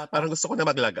talaga ako ng bata. Parang gusto ko na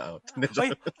mag-log out.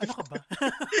 Ay, ano ka ba?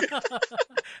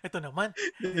 Ito naman.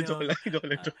 Joke lang.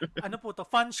 Ano po to?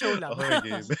 Fun show lang. Okay,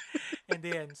 game. And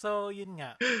then, so yun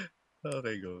nga.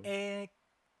 Okay, go.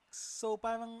 So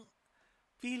parang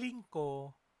feeling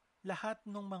ko, lahat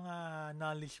ng mga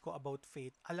knowledge ko about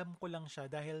faith, alam ko lang siya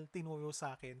dahil tinuro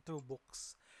sa akin through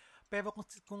books. Pero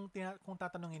kung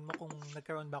tatanungin mo kung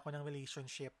nagkaroon ba ako ng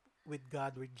relationship with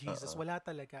God, with Jesus, wala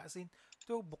talaga. As in,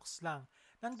 through books lang.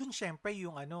 Nandun syempre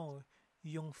yung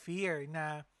yung fear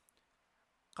na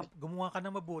gumawa ka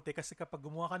ng mabuti kasi kapag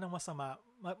gumawa ka ng masama,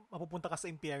 mapupunta ka sa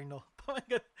impyerno.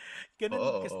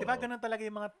 Ganun, kasi diba ganun talaga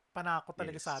yung mga panakot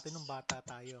talaga sa atin nung bata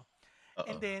tayo.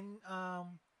 And then,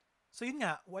 so yun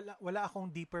nga, wala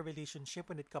akong deeper relationship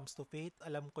when it comes to faith.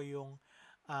 Alam ko yung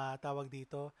tawag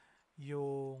dito,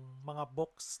 yung mga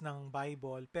books ng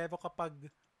Bible. Pero kapag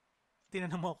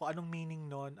tinanong mo ako anong meaning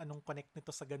nun, anong connect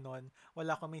nito sa ganon,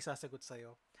 wala akong may sasagot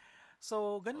sa'yo.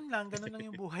 So, ganun lang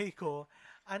yung buhay ko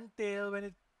until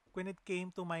when it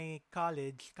came to my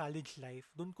college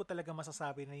life, dun ko talaga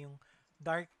masasabi na yung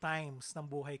dark times ng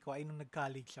buhay ko ay nung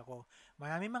nag-college ako.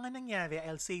 Marami mga nangyari,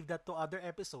 I'll save that to other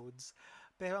episodes,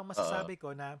 pero ang masasabi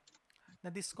ko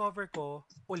na-rediscover ko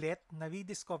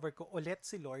ulit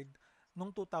si Lord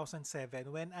noong 2007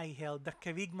 when I held the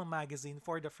Kerygma magazine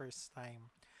for the first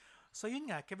time. So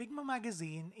yun nga, Kerygma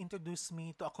magazine introduced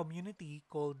me to a community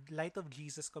called Light of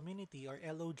Jesus Community or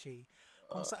LOJ,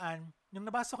 kung saan, nung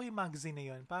nabasa ko yung magazine na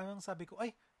yun, parang sabi ko,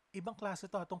 ay, ibang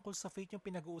klase to, tungkol sa faith yung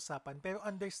pinag-uusapan, pero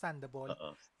understandable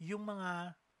yung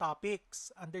mga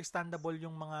topics, understandable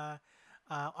yung mga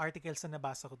articles na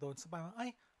nabasa ko doon. So parang,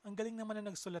 ay, ang galing naman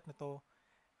na nagsulat na to.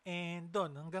 And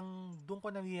hanggang doon ko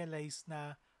na-realize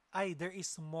na, ay, there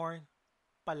is more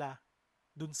pala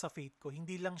dun sa faith ko.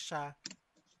 Hindi lang siya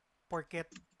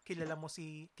porket kilala mo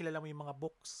yung mga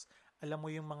books, alam mo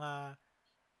yung mga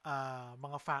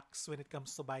facts when it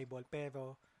comes to Bible,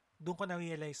 pero doon ko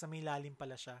na-realize na may lalim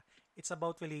pala siya. It's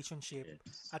about relationship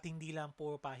Yes. at hindi lang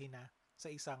puro pahina sa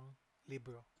isang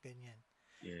libro. Ganyan.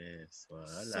 Yes. Wow,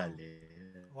 So,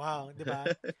 lalim. wow, di ba?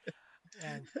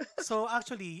 Yan. So,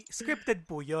 actually, scripted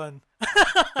po yon.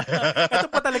 Ito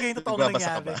po talaga yung totoong Nagbabasa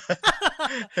ka ba? nangyari.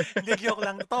 Hindi, joke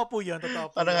lang. Totoo po yun. Totoo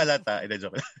po Parang yun. halata.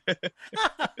 Ina-joke lang.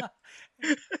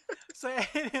 So,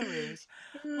 anyways,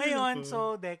 ngayon,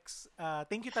 so Dex,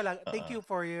 thank you talaga. Thank Oo. you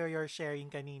for your sharing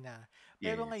kanina.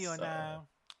 Pero Yes. ngayon na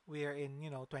we are in,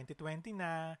 2020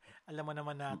 na, alam mo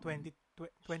naman na Mm-mm.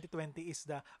 2020 is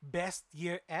the best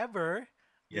year ever,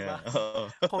 'di Yeah. ba? Oo.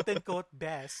 Quote unquote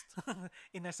best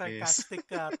in a Yes. sarcastic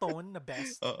tone na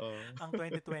best Oo. ang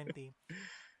 2020.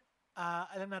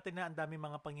 Alam natin na ang daming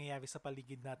mga pangyayari sa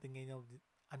paligid natin ngayon.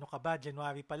 Ano ka ba?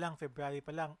 January pa lang, February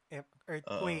pa lang,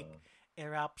 earthquake, Oo.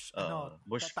 eruption, Oo. taal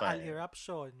Bushfire.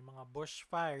 eruption, yung mga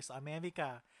bushfires sa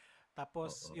Amerika.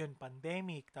 Tapos, Oo. yun,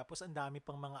 pandemic. Tapos, ang dami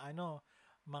pang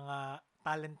mga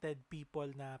talented people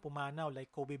na pumanaw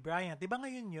like Kobe Bryant. Di ba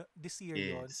ngayon this year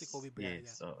yon si Yes. Kobe Bryant?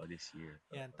 Yes. Oo. This year.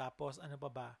 Yan, Oo. tapos ano pa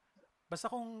ba? Basta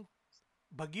kung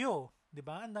bagyo, 'di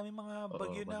ba? Ang daming mga Oo.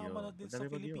 bagyo na Bagyo. umano din Ang sa dami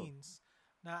bagyo. Philippines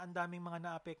na ang daming mga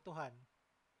naapektuhan.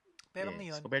 Pero Yes.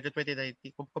 ngayon, Compared to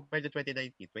 2019, compared to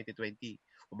 2019, 2020,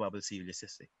 umabot si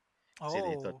Ulysses eh. Kasi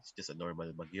they thought oo, it's just a normal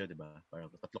bagyo, di ba?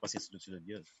 Parang tatlo kasi sunod-sunod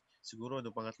yun. Siguro,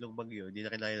 nung pangatlong bagyo, hindi na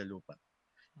kinaya ng lupa.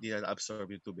 Hindi na na-absorb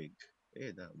yung tubig.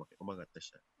 Eh, umangat na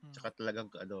siya. mm, Tsaka talagang,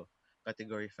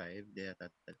 category 5, di yata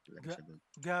talaga gra- siya dun.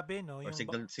 grabe no, Or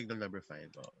signal number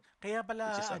 5, kaya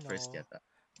which is pala first yata.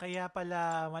 kaya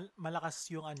pala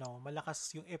malakas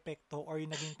yung epekto or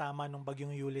yung naging tama nung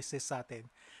bagyong Ulysses sa atin.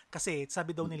 Kasi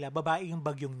sabi daw nila, babae yung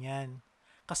bagyong 'yan.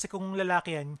 Kasi kung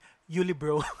lalaki yan, Yuli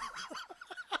bro.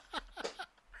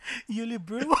 Yuli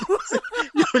bro.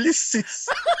 Ulysses!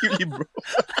 Yung libro.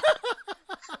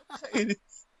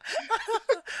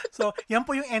 So, yan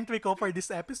po yung entry ko for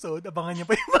this episode. Abangan niyo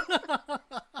pa yung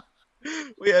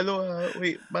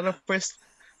Parang first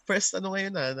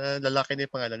ngayon na lalaki na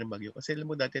yung pangalan ng bagyo. Kasi alam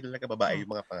mo dati talaga babae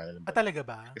yung mga pangalan ng bagyo. talaga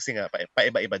ba? Kasi nga,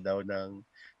 paiba-iba daw ng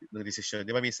desisyon.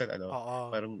 Di ba minsan,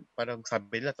 Oo. parang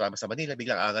sabi nila, tumama sa Manila,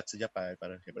 biglang angat sa Japan.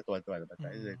 Parang, syempre, tuwan-tuwa naman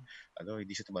tayo. Mm.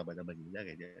 Hindi siya tumama ng Manila,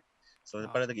 ganyan. So, Oo.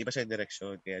 parang nag-iba siya yung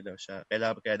direksyon.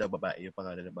 Kaya daw babae yung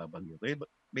pangalan ng bagyo.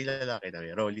 May lalaki na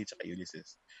yun, Rolly tsaka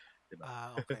Ulysses. Di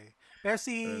ba? Okay. Pero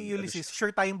si Siya? Ulysses,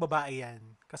 sure tayong babae yan.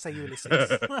 Kasi Ulysses.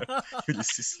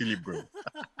 Ulysses, yung libro.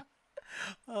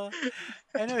 Uh,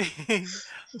 anyway,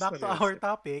 back to our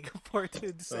topic for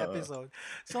this Oo. episode.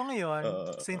 So ngayon,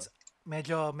 Oo. since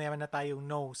medyo meron na tayong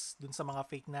nose dun sa mga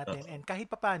fake natin and kahit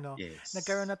papano,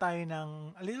 nagkaroon Yes. na tayo ng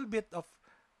a little bit of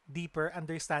deeper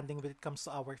understanding when it comes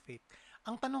to our faith.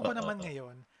 Ang tanong ko naman Oo.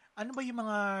 ngayon, ano ba yung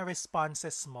mga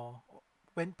responses mo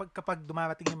kapag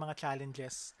dumarating yung mga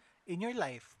challenges in your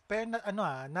life? Pero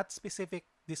not specific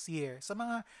this year. Sa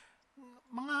mga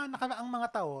nakaraang mga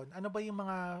taon, ano ba yung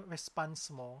mga response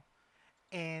mo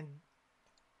and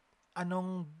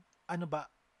anong ano ba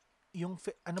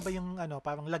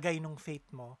parang lagay ng faith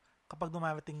mo kapag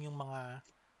dumarating yung mga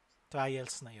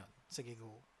trials na yon? Sige,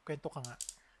 go. Kwento ka nga.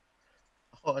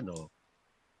 Ako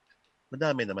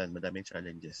madaming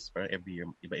challenges. Parang every year,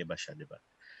 iba-iba siya, di ba?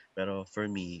 Pero for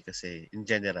me, kasi, in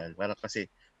general, parang kasi,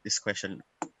 this question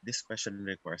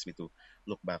requires me to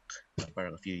look back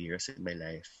parang a few years in my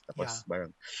life. Yeah. Tapos,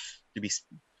 parang, to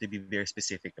be very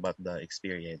specific about the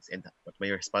experience and what my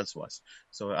response was.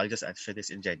 So, I'll just answer this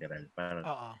in general. Parang,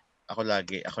 Oo. ako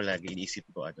lagi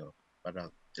iniisip ko,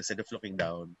 parang, instead of looking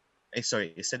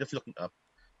up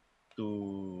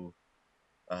to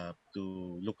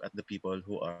look at the people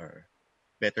who are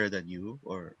better than you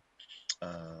or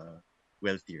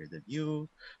wealthier than you,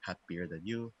 happier than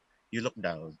you, you look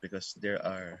down because there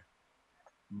are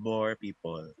more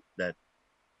people that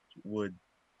would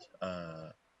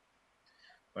uh,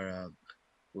 parang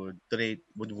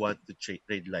would want to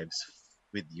trade lives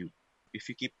with you. If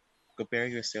you keep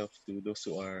comparing yourself to those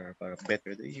who are parang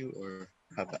better than you or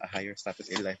have a higher status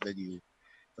in life than you,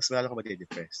 mas lalo ka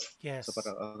madi-depress. So Yes.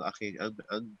 parang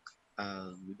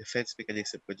ang defense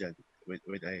mechanism ko dyan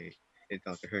when I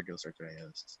encounter hurdles or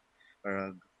trials.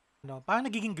 Parang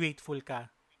nagiging grateful ka.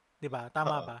 'Di ba?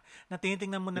 Tama Oo, ba? Na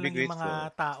tinitingnan mo to na be lang yung grateful.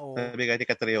 mga tao Sabi nga ni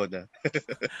Catriona.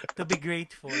 to be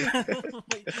grateful.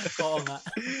 Oo nga.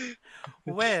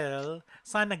 Well,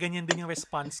 sana ganyan din yung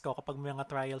response ko kapag may mga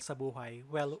trials sa buhay.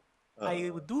 Well,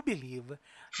 I Oo. do believe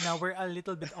na we're a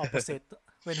little bit opposite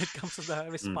when it comes to the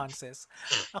Mm, responses.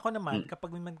 Ako naman, mm,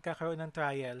 kapag may magkakaroon ng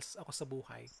trials ako sa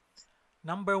buhay,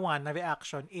 number one na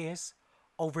reaction is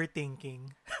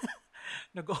overthinking.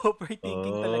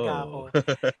 Nag-overthinking talaga Oh. ako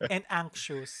and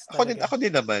anxious Ako din, talaga. ako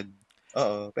din naman.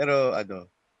 Oo, pero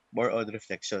more on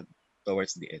reflection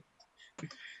towards the end.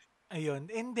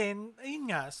 Ayun. And then, ayun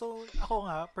nga. So, ako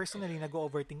nga, personally,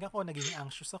 nag-overthink ako, naging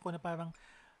anxious ako na parang,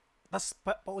 tas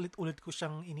paulit-ulit ko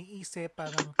siyang iniisip,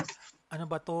 parang, ano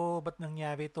ba to? Ba't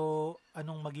nangyari to?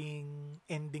 Anong maging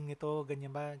ending nito?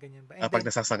 Ganyan ba? Ganyan ba? And Pag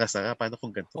then, nasasanga-sanga, paano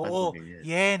kung ganito, paano kung oo, ganyan?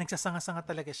 yeah, nagsasanga-sanga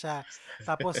talaga siya.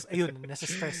 Tapos, ayun,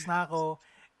 nasa-stress na ako.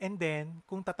 And then,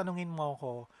 kung tatanungin mo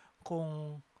ako kung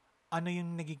ano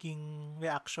yung nagiging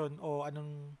reaction o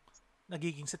anong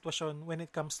nagiging sitwasyon when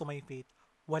it comes to my faith,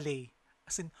 wala.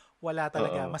 As in, wala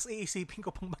talaga. Oo. Mas iisipin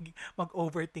ko pang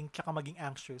mag-overthink tsaka maging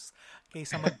anxious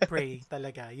kaysa mag-pray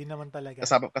talaga. Yun naman talaga.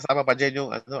 Kasama pa dyan yung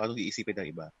anong iisipin ng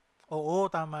iba.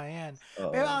 Oo, tama yan.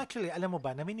 Pero Oo. actually, alam mo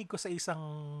ba, naminig ko sa isang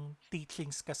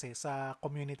teachings kasi sa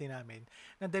community namin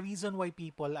na the reason why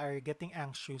people are getting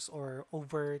anxious or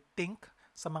overthink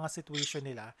sa mga situation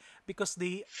nila because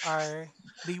they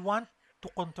want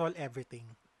to control everything.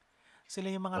 Sila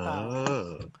yung mga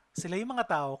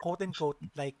tao, Ah. quote and quote,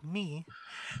 like me,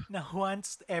 na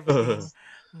wants everything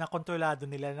na kontrolado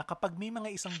nila na kapag may mga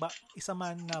isa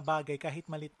man na bagay kahit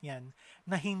malit niyan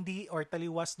na hindi or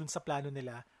taliwas dun sa plano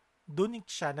nila, dun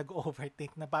siya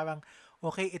nag-overthink na parang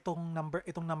okay, itong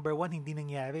number one hindi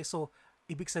nangyari. So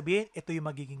ibig sabihin ito yung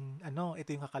magiging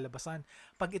ito yung kakalabasan.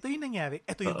 Pag ito yung nangyari,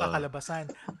 ito yung Oo. kakalabasan.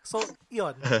 So,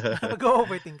 yun.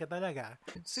 Mag-overthink ka talaga.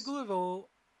 Siguro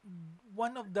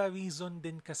one of the reason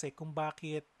din kasi kung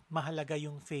bakit mahalaga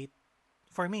yung faith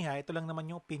for me ito lang naman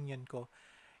yung opinion ko,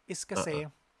 is Oo. kasi,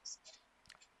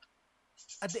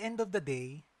 at the end of the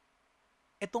day,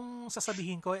 itong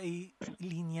sasabihin ko ay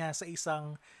linya sa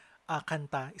isang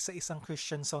kanta, isang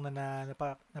Christian song na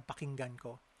napakinggan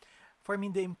ko. For me,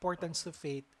 the importance of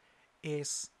faith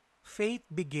is, faith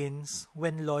begins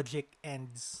when logic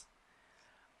ends.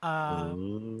 Uh,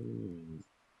 Mm.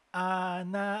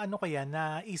 na ano ko yan,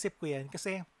 naisip ko yan,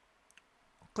 kasi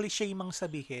cliche mang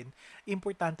sabihin,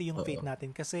 importante yung faith Oo.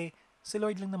 natin kasi si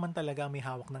Lord lang naman talaga may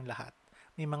hawak ng lahat.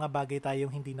 May mga bagay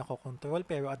tayong hindi nakokontrol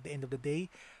pero at the end of the day,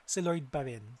 si Lord pa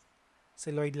rin. Si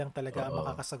Lord lang talaga ang Oo.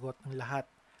 makakasagot ng lahat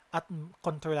at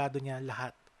kontrolado niya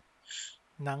lahat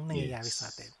ng nangyayari sa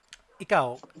atin. Yes. Ikaw,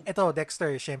 eto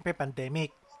Dexter, syempre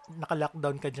pandemic,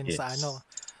 naka-lockdown ka dyan sa Yes.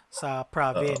 sa Oo.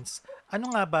 province.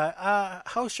 Ano nga ba,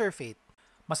 how's your faith?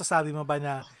 Masasabi mo ba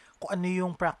na kung ano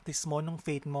yung practice mo nung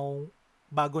faith mo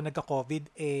bago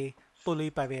nagka-COVID, tuloy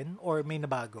pa rin or may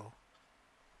nabago?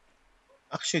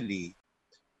 Actually,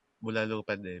 mula nung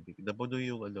pandemic, napuno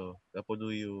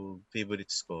yung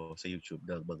favorites ko sa YouTube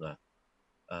ng mga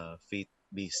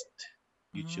faith-based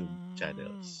YouTube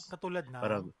channels. Katulad ng?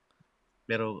 Parang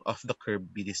merong Off the Curb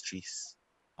Ministries.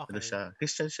 Okay.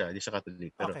 Christian siya, hindi siya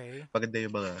Catholic. Pero Okay. maganda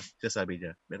yung mga sinasabi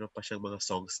niya. Meron pa siyang mga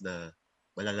songs na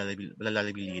malalalim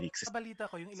yung lyrics. Sa balita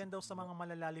ko, yung ilan daw sa mga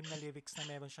malalalim na lyrics na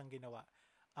meron siyang ginawa.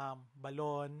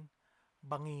 Balon,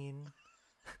 bangin,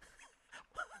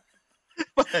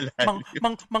 Malalalim.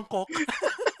 mangkok.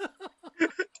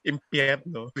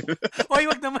 Impyerno. Oy,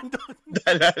 wag naman doon.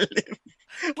 Malalim.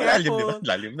 Malalim, di ba? Careful.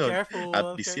 Lalim nun. Careful.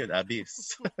 Abyss yun, abyss.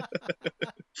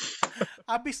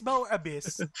 Abyss ba or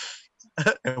abyss?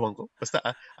 Ewan ko. Basta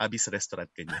Abyss Restaurant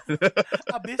kanya.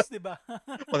 Abyss, di ba?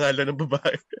 Pangalan ng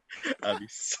babae.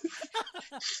 Abyss.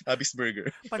 Abyss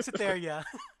Burger. Pansiteria.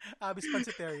 Abyss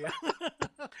Pansiteria.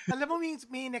 Alam mo,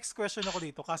 may next question ako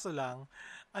dito. Kaso lang,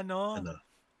 Ano?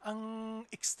 ang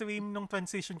extreme nung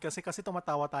transition kasi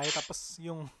tumatawa tayo tapos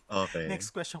yung Okay.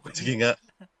 next question ko. Sige nga.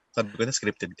 Sabi ko na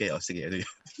scripted kayo. Sige, ano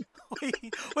yun?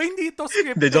 Uy, hindi ito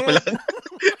scripted. Hindi, joke lang.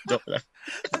 Joke lang.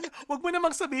 Wag mo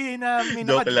namang sabihin na may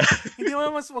Joke lang. Hindi mo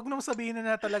naman, wag mo namang sabihin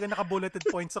na talaga naka-bulleted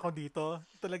points ako dito.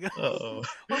 Talaga. Oo.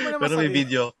 Wag mo naman Pero may sabihin.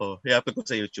 video ko. I-upload ko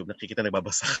sa YouTube. Nakikita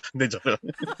nagbabasa. Hindi, joke lang.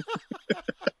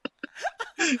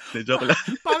 Hindi, joke lang.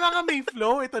 Para nga may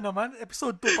flow. Ito naman,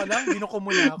 episode 2 pa lang. Binuko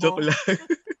mo na ako. Joke lang.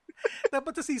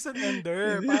 Dapat sa season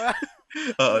ender. Para,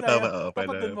 Oo, tama. Oo,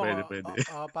 papadun mo pwede, ko. pwede.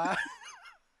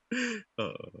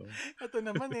 Oo. Ito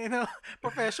naman no?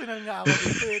 Professional nga ako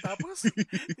dito Tapos,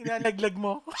 tinalaglag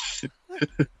mo ako.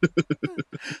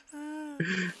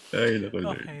 Ay, naku.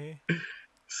 Okay.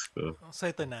 So,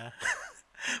 ito na.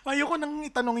 Ayoko nang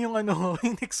itanong yung yung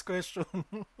next question.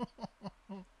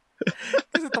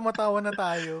 Kasi tumatawa na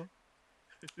tayo.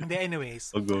 Hindi,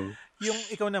 anyways. Go. Yung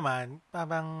ikaw naman,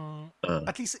 parang,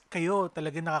 at least kayo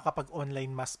talaga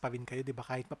nakakapag-online mass pa rin kayo, di ba?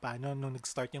 Kahit paano nung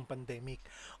nag-start yung pandemic.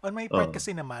 On my part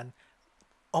kasi naman,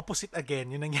 opposite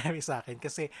again yung nangyari sa akin.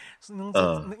 Kasi nung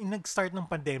nag-start ng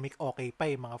pandemic, okay pa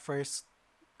mga first.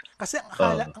 Kasi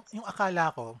yung akala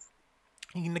ko,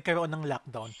 yung nagkaroon ng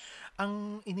lockdown,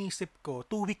 ang iniisip ko,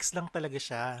 2 weeks lang talaga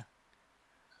siya.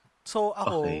 So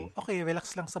ako, Okay. okay,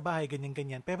 relax lang sa bahay,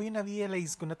 ganyan-ganyan. Pero yung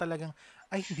na-realize ko na talagang,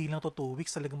 ay, hindi lang to 2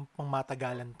 weeks, talagang pang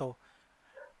matagalan to.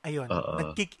 Ayun, Oo.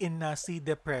 nag-kick in na si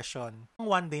depression.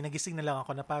 One day, nagising na lang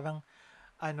ako na parang,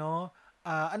 ano,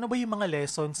 ano ba yung mga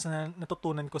lessons na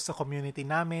natutunan ko sa community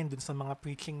namin, dun sa mga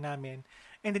preaching namin.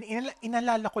 And then,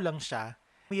 inalala ko lang siya.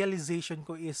 Realization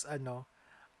ko is,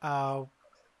 uh,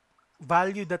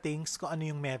 value the things kung ano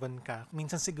yung meron ka.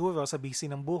 Minsan siguro sa busy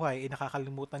ng buhay,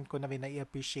 nakakalimutan ko na rin na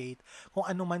i-appreciate kung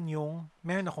ano man yung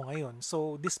meron ako ngayon.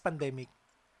 So, this pandemic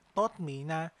taught me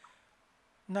na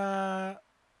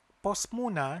pause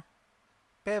muna,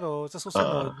 pero sa Oo.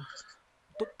 susunod,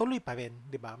 tuloy pa rin,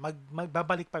 'di ba?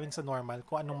 Magbabalik pa rin sa normal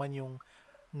kung ano man yung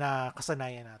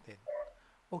nakasanayan natin.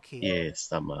 Okay. Yes,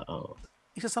 tama. Oo.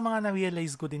 Isa sa mga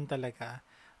na-realize ko din talaga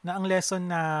na ang lesson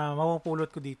na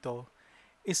mapupulot ko dito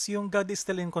is yung God is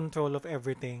still in control of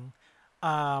everything.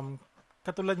 Um,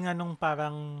 Katulad nga nung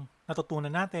parang natutunan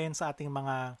natin sa ating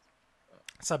mga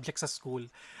subjects sa school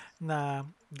na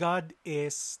God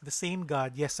is the same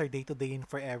God yesterday, today, and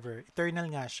forever. Eternal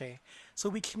nga siya. So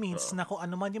which means Oo. na kung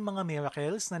ano man yung mga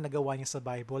miracles na nagawa niya sa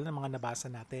Bible, na mga nabasa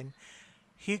natin,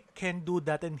 He can do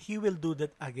that and He will do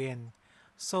that again.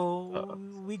 So Oo.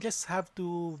 we just have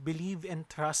to believe and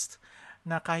trust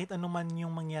na kahit ano man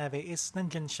yung mangyari is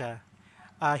nandyan siya.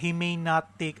 He may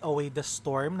not take away the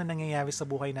storm na nangyayari sa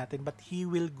buhay natin, but He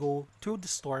will go through the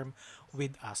storm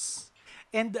with us.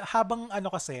 And habang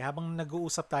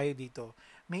nag-uusap tayo dito,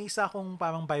 may isa akong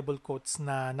parang Bible quotes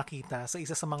na nakita sa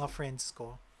isa sa mga friends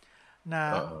ko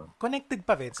na Oo. connected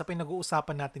pa rin sa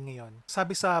pinag-uusapan natin ngayon.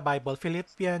 Sabi sa Bible,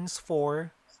 Philippians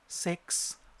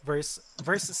 4:6, verse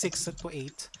 6 to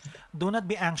 8, "Do not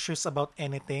be anxious about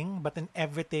anything, but in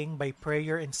everything by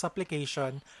prayer and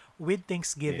supplication with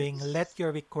thanksgiving let Yes.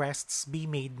 your requests be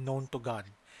made known to God.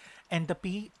 And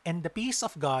the peace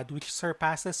of God which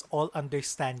surpasses all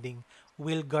understanding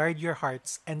will guard your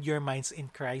hearts and your minds in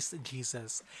Christ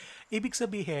Jesus." Ibig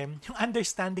sabihin, yung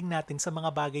understanding natin sa mga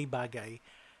bagay-bagay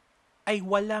ay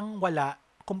walang-wala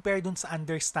compare dun sa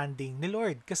understanding ni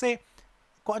Lord. Kasi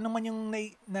kung ano man yung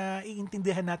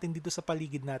naiintindihan natin dito sa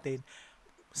paligid natin,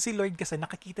 si Lord kasi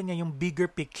nakikita niya yung bigger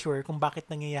picture kung bakit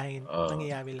Oo.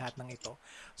 nangyayari lahat ng ito.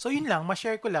 So yun lang,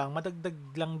 ma-share ko lang, madagdag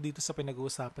lang dito sa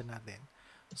pinag-uusapan natin.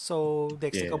 So,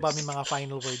 Dex, ikaw ba may Yes. mga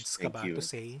final words ka Thank ba to you.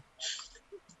 say?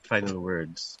 Final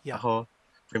words. Yeah, Ako,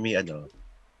 for me,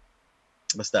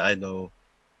 basta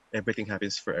everything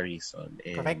happens for a reason.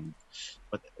 correct? And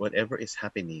whatever is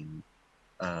happening,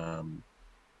 um,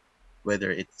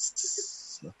 whether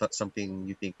it's not something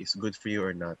you think is good for you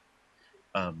or not,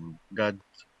 God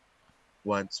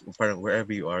wants, parang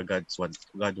wherever you are, God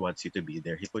wants you to be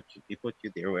there. He put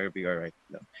you there wherever you are right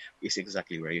now. Is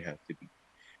exactly where you have to be.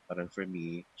 Parang for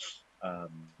me,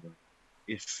 um,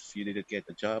 if you didn't get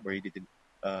a job or you didn't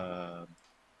um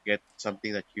get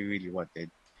something that you really wanted,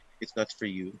 it's not for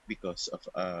you because of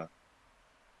a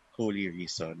holy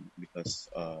reason, because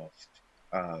of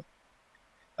uh,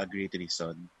 a great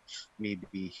reason.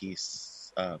 Maybe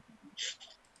he's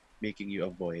making you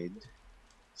avoid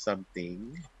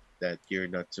something that you're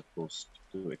not supposed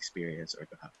to experience or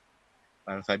to have.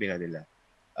 Parang sabi nga nila,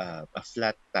 a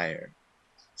flat tire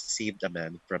saved a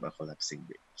man from a collapsing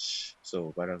bridge.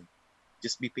 So parang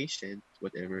just be patient,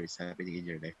 whatever is happening in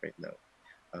your life right now.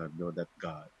 Know that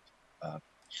God uh,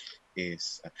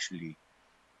 is actually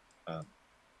um,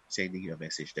 sending you a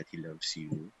message that He loves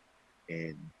you,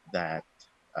 and that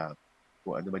uh,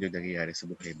 kung ano man yung nangyayari sa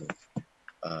buhay mo,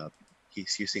 uh,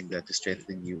 He's using that to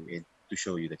strengthen you and to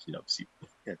show you that He loves you.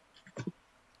 Yan.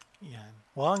 Yan.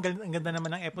 Wow, ang ganda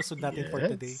naman ng episode natin for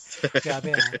today. Yes.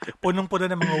 Grabe ha. Punong-puno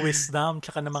ng mga wisdom,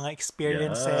 tsaka ng mga Yeah.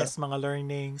 experiences, mga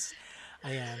learnings.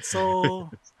 Ayan. So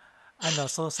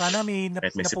sana may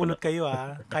Kahit may napulot sipula. kayo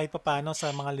kahit papaano sa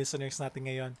mga listeners natin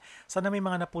ngayon. Sana may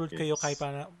mga napulot kayo Yes. kahit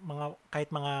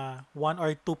mga 1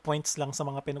 or 2 points lang sa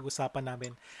mga pinag-usapan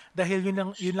namin. Dahil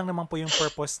yun lang naman po yung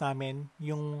purpose namin,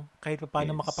 yung kahit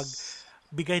papaano Yes.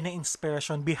 bigay ng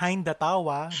inspiration behind the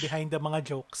tawa, behind the mga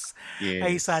jokes,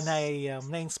 ay sana Yes. ay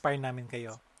na-inspire namin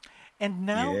kayo. And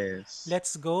now, Yes.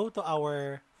 let's go to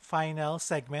our final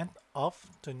segment of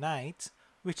tonight,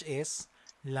 which is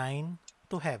Line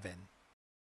to Heaven.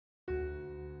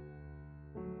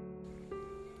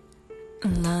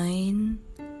 Line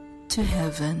to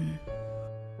Heaven.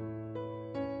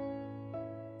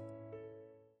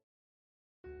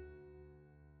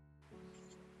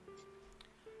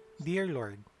 Dear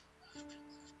Lord,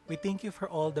 we thank you for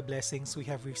all the blessings we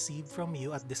have received from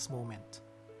you at this moment.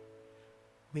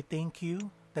 We thank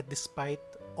you that despite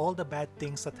all the bad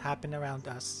things that happen around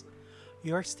us,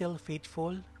 you are still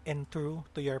faithful and true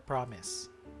to your promise.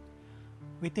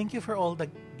 We thank you for all the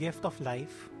gift of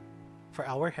life, for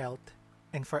our health,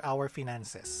 and for our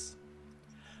finances.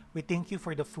 We thank you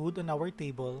for the food on our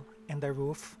table and the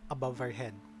roof above our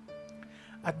head.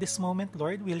 At this moment,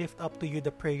 Lord, we lift up to you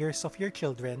the prayers of your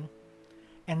children,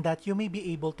 and that you may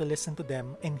be able to listen to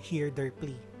them and hear their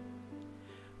plea.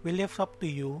 We lift up to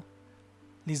you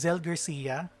Lizelle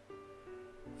Garcia,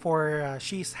 for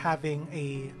she is having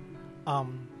a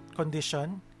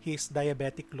condition. He is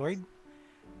diabetic, Lord.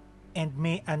 And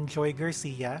May Anjoy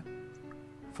Garcia,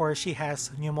 for she has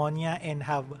pneumonia and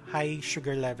have high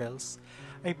sugar levels.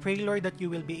 I pray, Lord, that you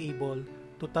will be able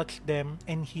to touch them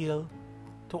and heal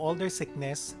to all their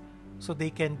sickness so they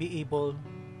can be able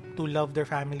to love their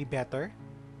family better.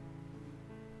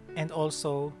 And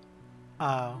also,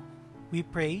 we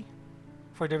pray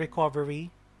for the recovery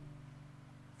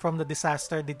from the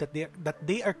disaster that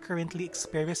they are currently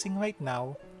experiencing right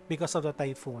now because of the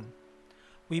typhoon.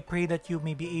 We pray that you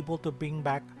may be able to bring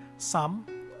back some,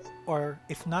 or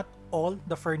if not all,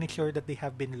 the furniture that they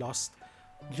have been lost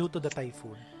due to the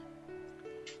typhoon.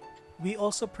 We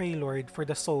also pray, Lord, for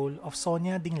the soul of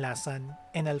Sonia Dinglasan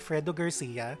and Alfredo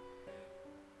Garcia,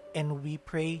 and we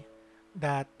pray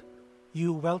that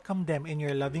you welcome them in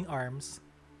your loving arms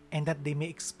and that they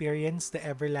may experience the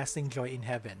everlasting joy in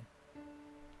heaven.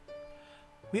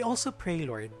 We also pray,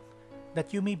 Lord,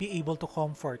 that you may be able to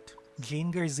comfort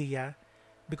Jane Garcia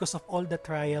because of all the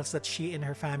trials that she and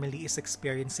her family is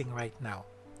experiencing right now.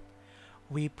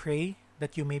 We pray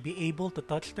that you may be able to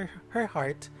touch her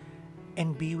heart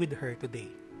and be with her today.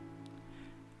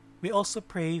 We also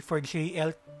pray for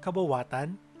J.L.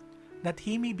 Kabawatan that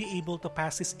he may be able to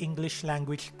pass his English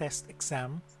language test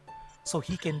exam so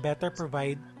he can better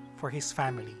provide for his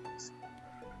family.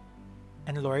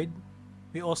 And Lord,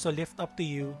 we also lift up to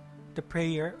you the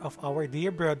prayer of our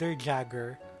dear brother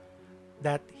Jagger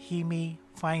that he may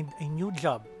find a new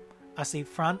job as a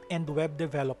front-end web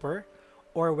developer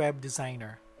or web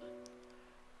designer.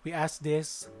 We ask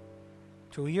this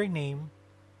through your name,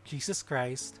 Jesus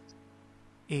Christ.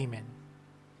 Amen.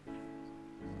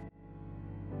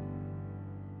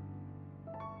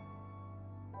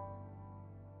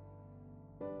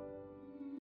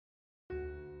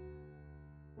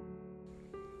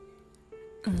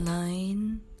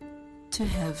 Line to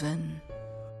Heaven.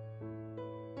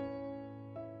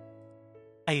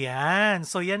 Ayan.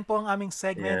 So, yan po ang aming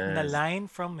segment na Yes. Line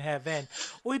from Heaven.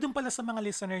 Uy, dun pala sa mga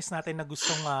listeners natin na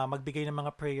gustong magbigay ng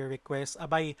mga prayer requests,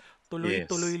 abay,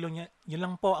 tuloy-tuloy Yes. yun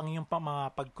lang po ang inyong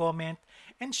mga pag-comment.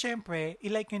 And syempre,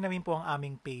 ilike nyo na rin po ang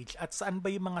aming page. At saan ba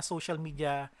yung mga social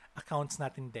media accounts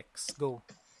natin, Dex? Go.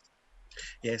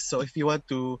 Yes, so if you want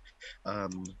to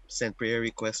send prayer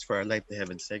requests for our Light to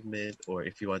Heaven segment, or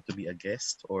if you want to be a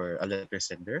guest or a letter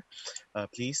sender,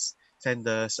 please send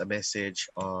us a message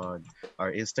on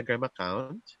our Instagram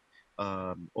account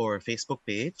or Facebook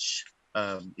page.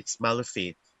 It's Malo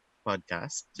Faith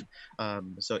Podcast.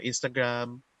 So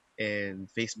Instagram and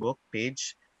Facebook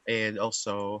page, and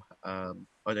also on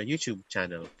our YouTube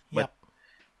channel. But Yep.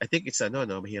 I think it's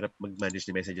mahirap mag-manage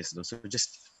the messages doon. So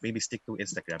just maybe stick to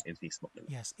Instagram and Facebook na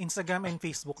lang. Yes. Instagram and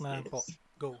Facebook na lang po.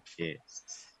 Go.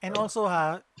 Yes. And also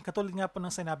katulad nga po ng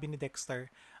sinabi ni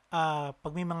Dexter,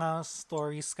 pag may mga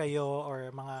stories kayo or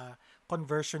mga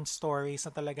conversion stories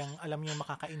na talagang alam niyo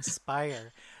makaka-inspire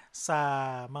sa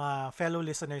mga fellow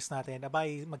listeners natin,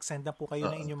 abay, mag-send na po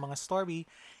kayo ng inyong mga story.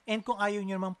 And kung ayaw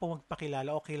niyo naman po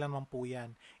magpakilala, okay lang naman po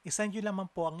yan. I-send nyo naman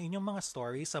po ang inyong mga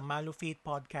stories sa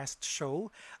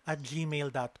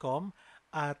malufeedpodcastshow@gmail.com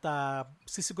at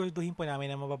sisiguraduhin po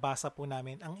namin na mababasa po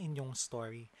namin ang inyong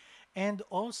story. And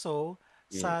also,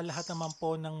 sa lahat naman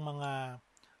po ng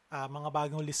mga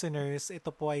bagong listeners,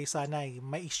 ito po ay sana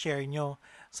mai-share nyo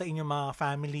sa inyong mga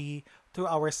family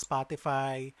through our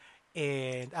Spotify.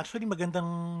 And actually magandang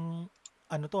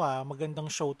magandang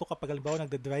show to kapag halimbawa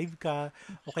nagda-drive ka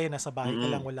o kaya nasa bahay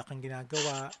ka lang, wala kang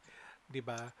ginagawa, 'di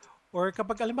ba? Or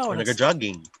kapag halimbawa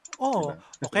nag-jogging. Oh,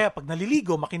 o kaya pag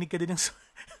naliligo, makinig ka din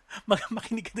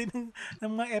makinig ka din ng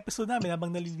mga episode namin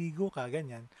habang naliligo ka,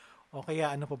 ganyan. O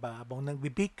kaya ano pa ba, habang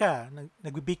nagbe-bake ka ng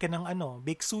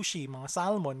bake sushi, mga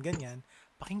salmon, ganyan.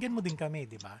 Pakinggan mo din kami,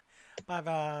 'di ba?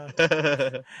 Para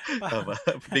Tama.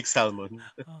 Big salmon.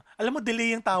 alam mo,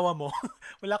 delay yung tawa mo.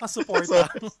 Wala kang suporta.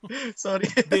 Sorry.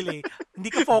 Delay. Hindi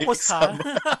ka focus, Big ha? salmon.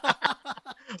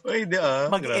 Uy, hindi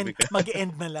Grabe ka.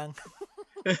 Mag-end na lang.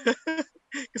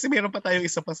 Kasi meron pa tayong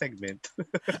isa pa segment.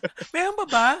 Meron ba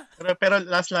ba? Pero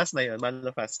last na yun. Malo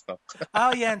Fast Talk.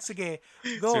 Yan. Sige.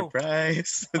 Go.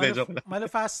 Surprise. Joke lang. Malo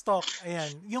Fast Talk.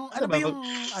 Ayan. Yung, ano ba yung,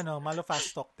 Malo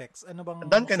Fast Talk text? Ano bang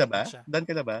Done ka na ba? siya? Done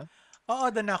ka na ba? Oo,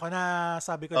 doon ako na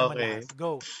sabi ko naman Okay. lahat.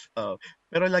 Go. Oo.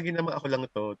 Pero lagi naman ako lang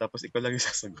to, tapos ikaw lang yung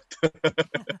sasagot.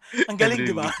 Ang galing,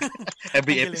 Every di ba? week.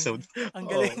 Every Ang galing. episode. Ang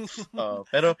Oo. galing.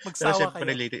 Pero Magsawa syempre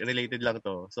kayo. related lang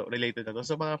to. So related lang to.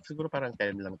 So mga siguro parang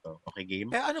 10 lang to. Okay,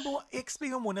 game? Ano ba,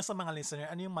 explain mo muna sa mga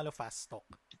listener, ano yung Malo Fast Talk?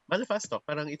 Malo Fast Talk,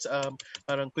 parang it's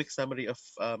parang quick summary of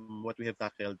what we have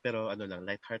tackled, pero ano lang,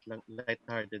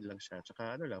 lighthearted lang siya.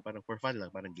 Tsaka ano lang, parang for fun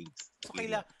lang, parang games.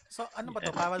 So ano ba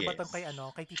to? Para ba Yes. tong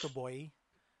kay Tito Boy?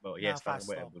 Oh, Na yes, parang Fast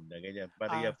boy Talk. abunda, ganyan.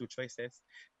 Parang you Ah, have two choices.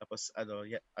 Tapos ano,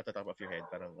 yeah, at the top of your head,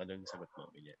 parang ano yung sagot mo,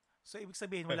 ganyan. so ibig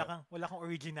sabihin wala kang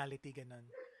originality ganun.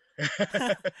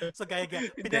 So gaya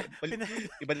Hindi,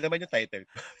 iba naman yung title.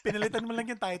 pinalitan mo lang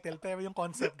yung title pero yung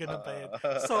concept ganun pa rin.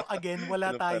 So again,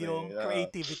 wala Ganun pa rin. tayong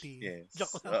creativity. Yes.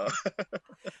 Joke lang.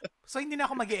 So hindi na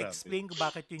ako Grabe. mag-explain kung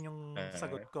bakit yun yung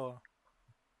sagot ko.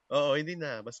 Oo, hindi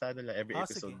na. Basta ano lang, every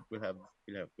episode Sige.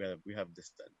 we have this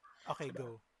done. Okay, Diba?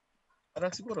 go.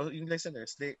 Parang siguro, yung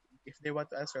listeners, if they want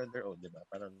to answer on their own, di ba?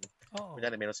 Parang, Oo.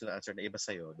 kunyari, meron silang answer na iba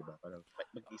sa'yo, di ba? Parang,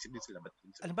 mag-isip din sila.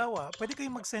 Halimbawa, pwede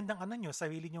kayong mag-send ng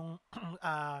sarili nyong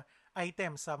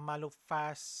item sa Malo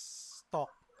Fast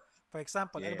Talk. For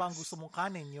example, ano ba ang Yes. gusto mong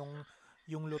kanin?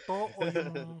 Yung luto o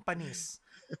yung panis?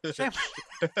 Siyempre.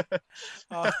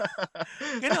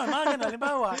 Ganon, mga ganon.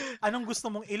 Halimbawa, anong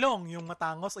gusto mong ilong? Yung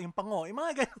matangos o yung pango? Yung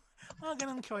mga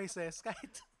ganon choices.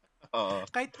 Oo.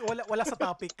 Kahit wala sa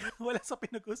topic. Wala sa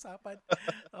pinag-usapan.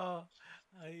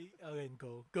 Okay,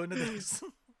 go. Go na, guys.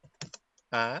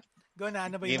 Ha? Go na.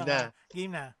 Ano ba Game yung mga...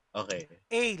 Game na. Okay.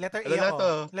 A, letter A Ano na ako.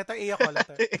 to? Letter A ako.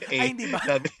 Ay, hindi ba?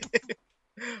 Sabi.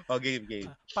 Game.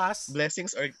 Pass.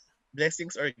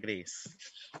 Blessings or grace?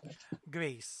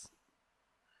 Grace.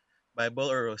 Bible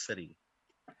or rosary?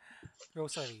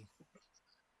 Rosary.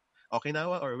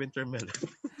 Okinawa or winter melon?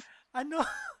 Ano?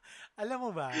 Alam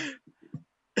mo ba?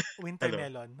 Winter Ano?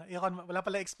 melon. Wala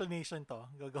pala explanation to.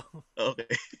 Go. Okay.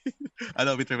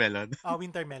 Ano, winter melon?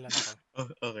 Winter melon ako.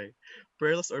 Okay.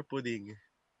 Pearls or pudding?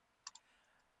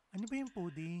 Ano ba yung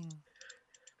pudding?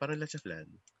 Parang leche flan.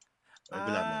 Or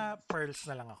gulaman. Pearls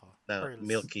na lang ako. Pearls.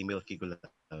 Milky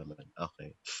gulaman.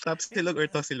 Okay. Tapsilog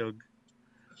or tosilog?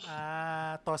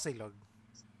 Tosilog.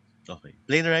 Okay.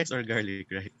 Plain rice or garlic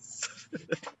rice?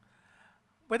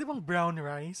 Pwede bang brown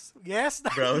rice? Yes!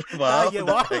 Brown. Wow.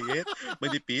 Wow. Diet.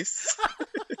 Manipis.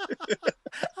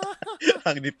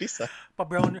 Ang nipis,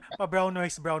 Pa-brown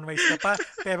rice ka pa.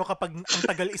 Pero kapag ang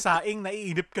tagal isaing,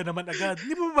 naiinip ka naman agad.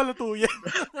 Hindi mo maluto yan.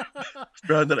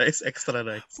 Brown rice, extra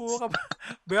rice. Puro ka pa.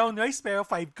 Brown rice pero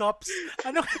 5 cups.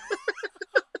 Ano?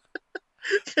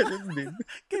 Ganun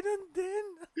din.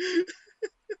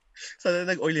 Sana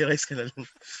nag-oily rice ka na lang.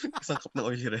 Isang cup ng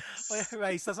oily rice.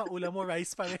 Rice, tas ang ulam mo,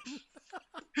 rice pa rin.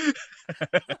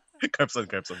 Carbs on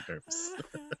carbs.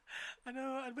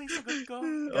 Ano ba yung sagot ko?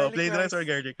 Plain rice or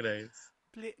garlic rice?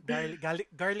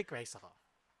 Garlic rice ako.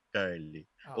 Garlic.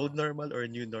 Old normal or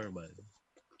new normal?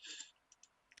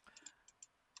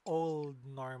 Old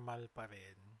normal pa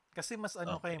rin. Kasi mas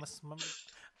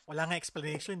wala nga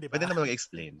explanation, di ba? Pwede naman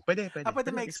mag-explain. Pwede. Pwede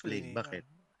ma-explain. Bakit?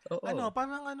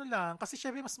 Parang lang. Kasi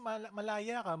syempre mas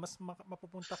malaya ka, mas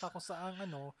mapupunta ka kung saan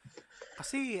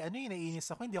Kasi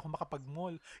naiinis ako, hindi ako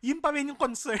makapag-mall. Yun pa rin yung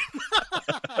concern.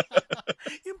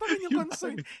 Yun pa rin yung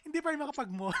concern. Hindi pa rin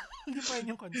makapag-mall. Yun pa rin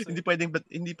yung concern.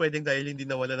 Hindi pwedeng dahil hindi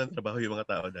nawala ng trabaho yung mga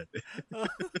tao dati.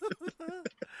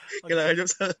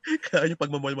 Kailangan yung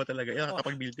pagmamall mo talaga.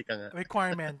 Nakakapag-milk tea ka nga.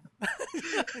 Requirement.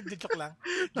 Joke lang.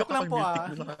 Joke lang po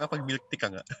Nakakapag-milk tea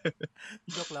ka nga.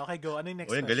 Joke lang. Okay, go. Ano yung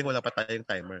next question? Galing, wala pa tayong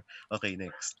timer. Okay,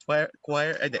 next.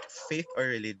 Faith or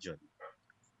religion?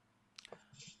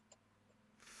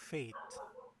 Faith.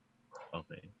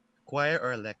 Okay. Choir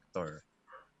or lector?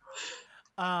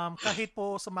 Kahit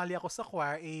po sumali ako sa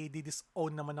choir,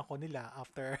 di-disown naman ako nila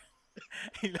after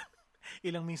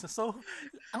ilang minutes. So,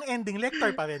 ang ending,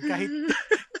 lector pa rin.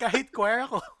 Kahit choir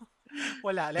ako,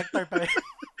 wala, lector pa rin.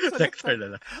 So, lector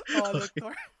na lang.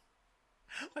 Lector.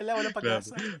 Walang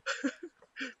pag-asa.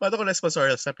 Paano kung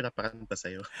na-sponsor sa pinapakanta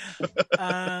sa'yo?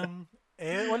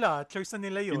 Wala. Choice na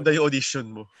nila yun. Yun daw yung audition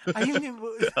mo. Ayun yung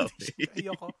audition.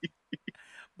 Ayoko.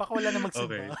 Baka wala na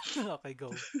magsimba. Okay,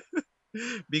 go.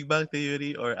 Big Bang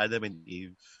Theory or Adam and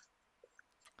Eve?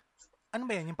 Ano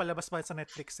ba yan? Yung palabas ba sa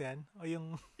Netflix yan? O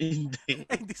yung... Hindi.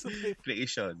 Hindi sa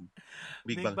Creation.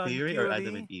 Big Bang Theory or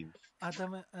Adam and Eve?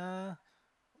 Ano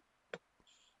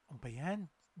ba yan?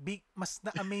 Mas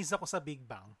na-amaze ako sa Big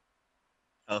Bang.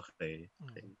 Okay.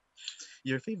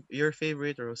 Your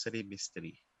favorite rosary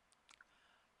mystery?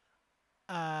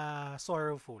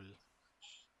 Sorrowful.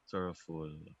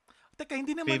 Teka,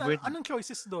 hindi naman, anong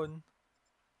choices doon?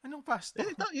 Anong fast?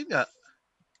 Yun nga.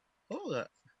 Oo nga.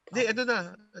 Hindi, ano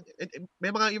na.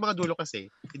 May yung mga dulo kasi,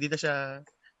 hindi na siya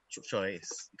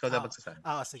choice. Ikaw na magsasabi.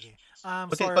 Sige.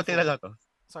 Konti na lang to.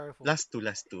 Sorrowful. Last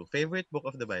two. Favorite book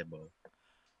of the Bible?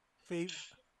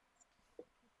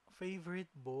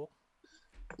 Favorite book?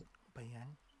 Ba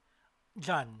yan?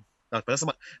 John. Dapat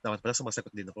pala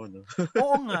sumasagot din ako, no?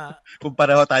 Oo nga. Kung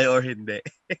pareho tayo or hindi.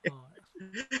 Oh.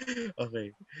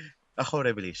 Okay. Ako,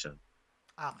 Revelation.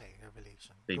 Okay,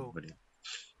 Revelation.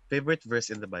 Favorite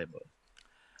verse in the Bible?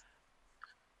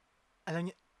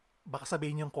 Alam niyo, baka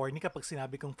sabihin yung corny kapag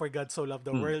sinabi kong for God so loved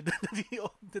the world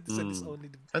that is his only...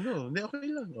 Hindi, okay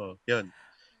lang.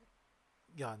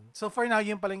 Yun. So for now,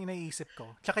 yun palang inaisip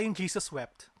ko. Tsaka yung Jesus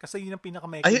wept. Kasi yun ang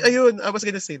pinaka-maiksi. Ayun, I was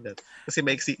gonna say that. Kasi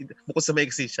bukod sa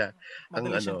maiksi siya,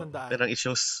 madalas siyang tandaan. Parang it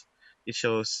shows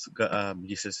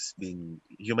Jesus being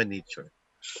human nature.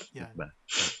 Yan. Diba?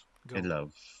 And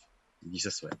love.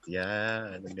 Jesus wept.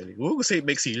 Yan. Ang galing. Kasi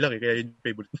maiksi lang kaya yung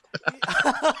favorite.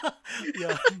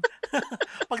 Yan.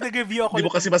 Pag nag-review ako... Hindi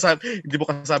mo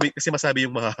kasi masabi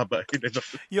yung mahaba.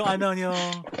 yung ano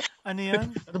yan?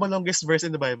 Ano ba longest verse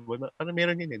in the Bible?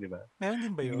 Meron yun di ba? Meron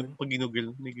din ba yun? Pag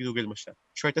ginugol mo siya.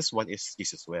 Shortest one is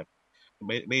Jesus wept.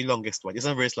 May longest one.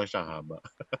 Isang verse lang siya haba.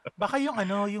 Baka yung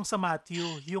yung sa Matthew,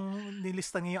 yung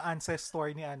nilista niya yung ancestor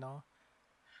ni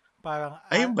parang...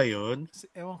 Ayun ba yun?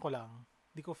 Ewan ko lang.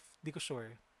 Di ko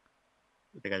sure.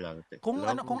 Teka lang. Kung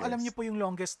alam niyo po yung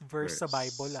longest verse sa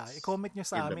Bible, i-comment niyo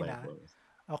sa amin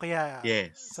O kaya,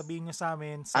 sabihin niyo sa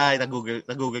amin.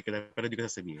 Nag-google ka na, pero di ko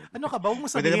sasabihin. Ano ka ba? Huwag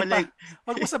mo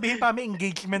sabihin pa may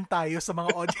engagement tayo sa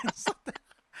mga audience.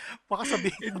 Baka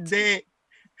sabihin. Hindi.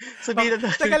 Sabihin na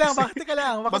natin. Teka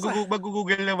lang.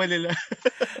 Mag-google naman nila.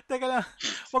 Teka lang.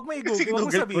 Huwag mo i-google. Huwag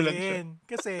mo sabihin.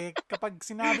 Kasi kapag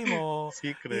sinabi mo,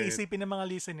 iisipin ng mga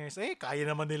listeners, kaya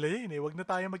naman nila yun Huwag na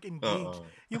tayo mag-engage.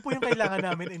 Yun po yung kailangan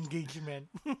namin, engagement.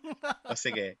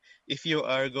 Sige. If you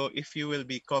will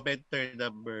be commenter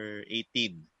number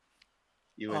 18,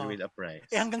 you will win a prize.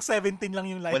 Hanggang 17 lang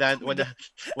yung like. 100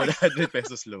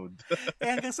 pesos load.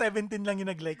 Hanggang 17 lang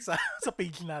yung nag-like sa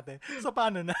page natin. So,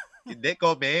 paano na? Hindi,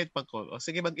 comment.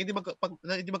 Sige, hindi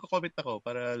magko-comment ako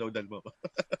para loadan mo.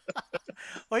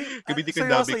 Oy, bibigay ko yung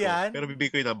number ko. Pero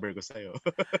bibigay ko yung number ko sa'yo.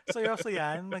 Seryoso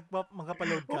yan?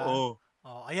 Magpa-load ka? Oo.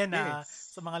 Ayan na.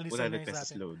 Sa mga listeners 100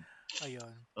 pesos natin. load.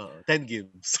 Ayun. 10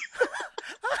 games.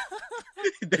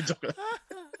 Hindi, joke lang.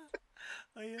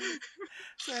 Ayun.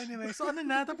 So anyway, ano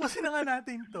na? Tapusin na nga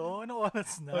natin to. Anong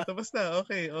oras na? Tapos na.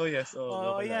 Okay. Yes.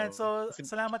 Ayan. So,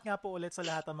 salamat nga po ulit sa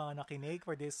lahat ng mga nakinig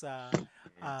for this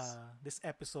this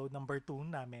episode number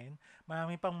 2 namin.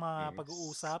 Marami pang mga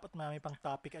pag-uusap at marami pang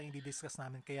topic ang i-discuss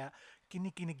namin. Kaya,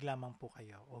 kinikinig lamang po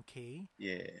kayo. Okay?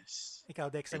 Yes.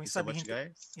 Ikaw, Dexter, thank you so much,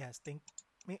 guys. Yes.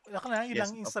 Yun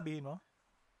lang yung sabihin mo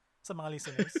sa mga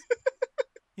listeners.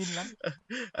 Yun lang.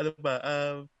 Ano ba?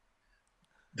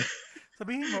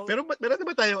 Sabihin mo. Pero meron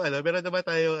naman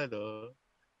tayong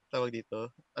tawag dito.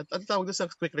 Ano tawag doon sa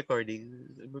quick recording?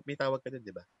 May tawag ka doon,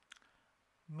 di ba?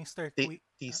 Mr.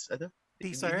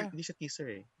 Teaser? Hindi siya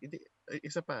teaser eh. Hindi,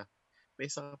 isa pa.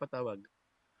 May isa ka pa tawag.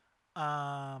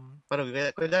 Parang,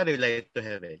 kunwari, Light to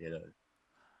Heaven,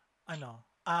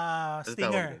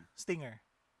 Stinger. Stinger.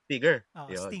 Stinger.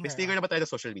 May stinger naman tayo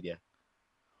sa social media.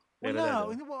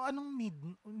 Wala. Anong need?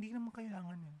 Hindi naman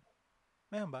kailangan yun.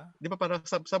 Meron ba? Di ba parang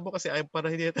sabo kasi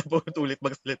para hindi natin ulit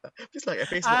magsalita. Just like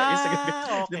Facebook, Instagram.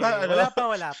 Okay. Di ba?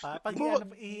 Wala pa. Pag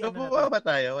ba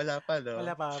tayo? Wala pa, no?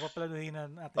 Wala pa. Paplanuhin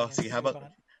na natin. Sige,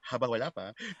 habang wala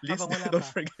pa. Please don't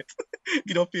forget.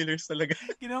 Ginawang feelers talaga.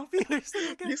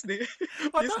 Please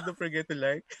don't forget to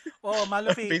like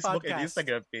Malufate Facebook Podcast. and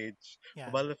Instagram page. Yeah.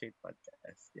 Malufate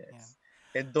Podcast. Yes. Yeah.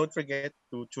 And don't forget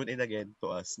to tune in again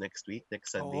to us next week,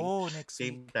 next Sunday.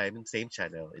 Same time, same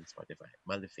channel in Spotify.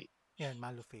 Malufate. Yan,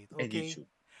 Malufate. Okay. And YouTube.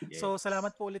 Yes. So,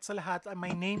 salamat po ulit sa lahat.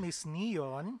 My name is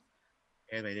Neon.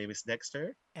 And my name is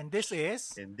Dexter. And this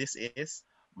is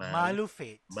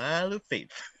Malufate.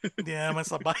 Malufate. Hindi na naman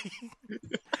sabay.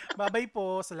 Bye-bye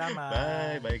po.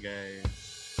 Salamat. Bye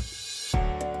guys.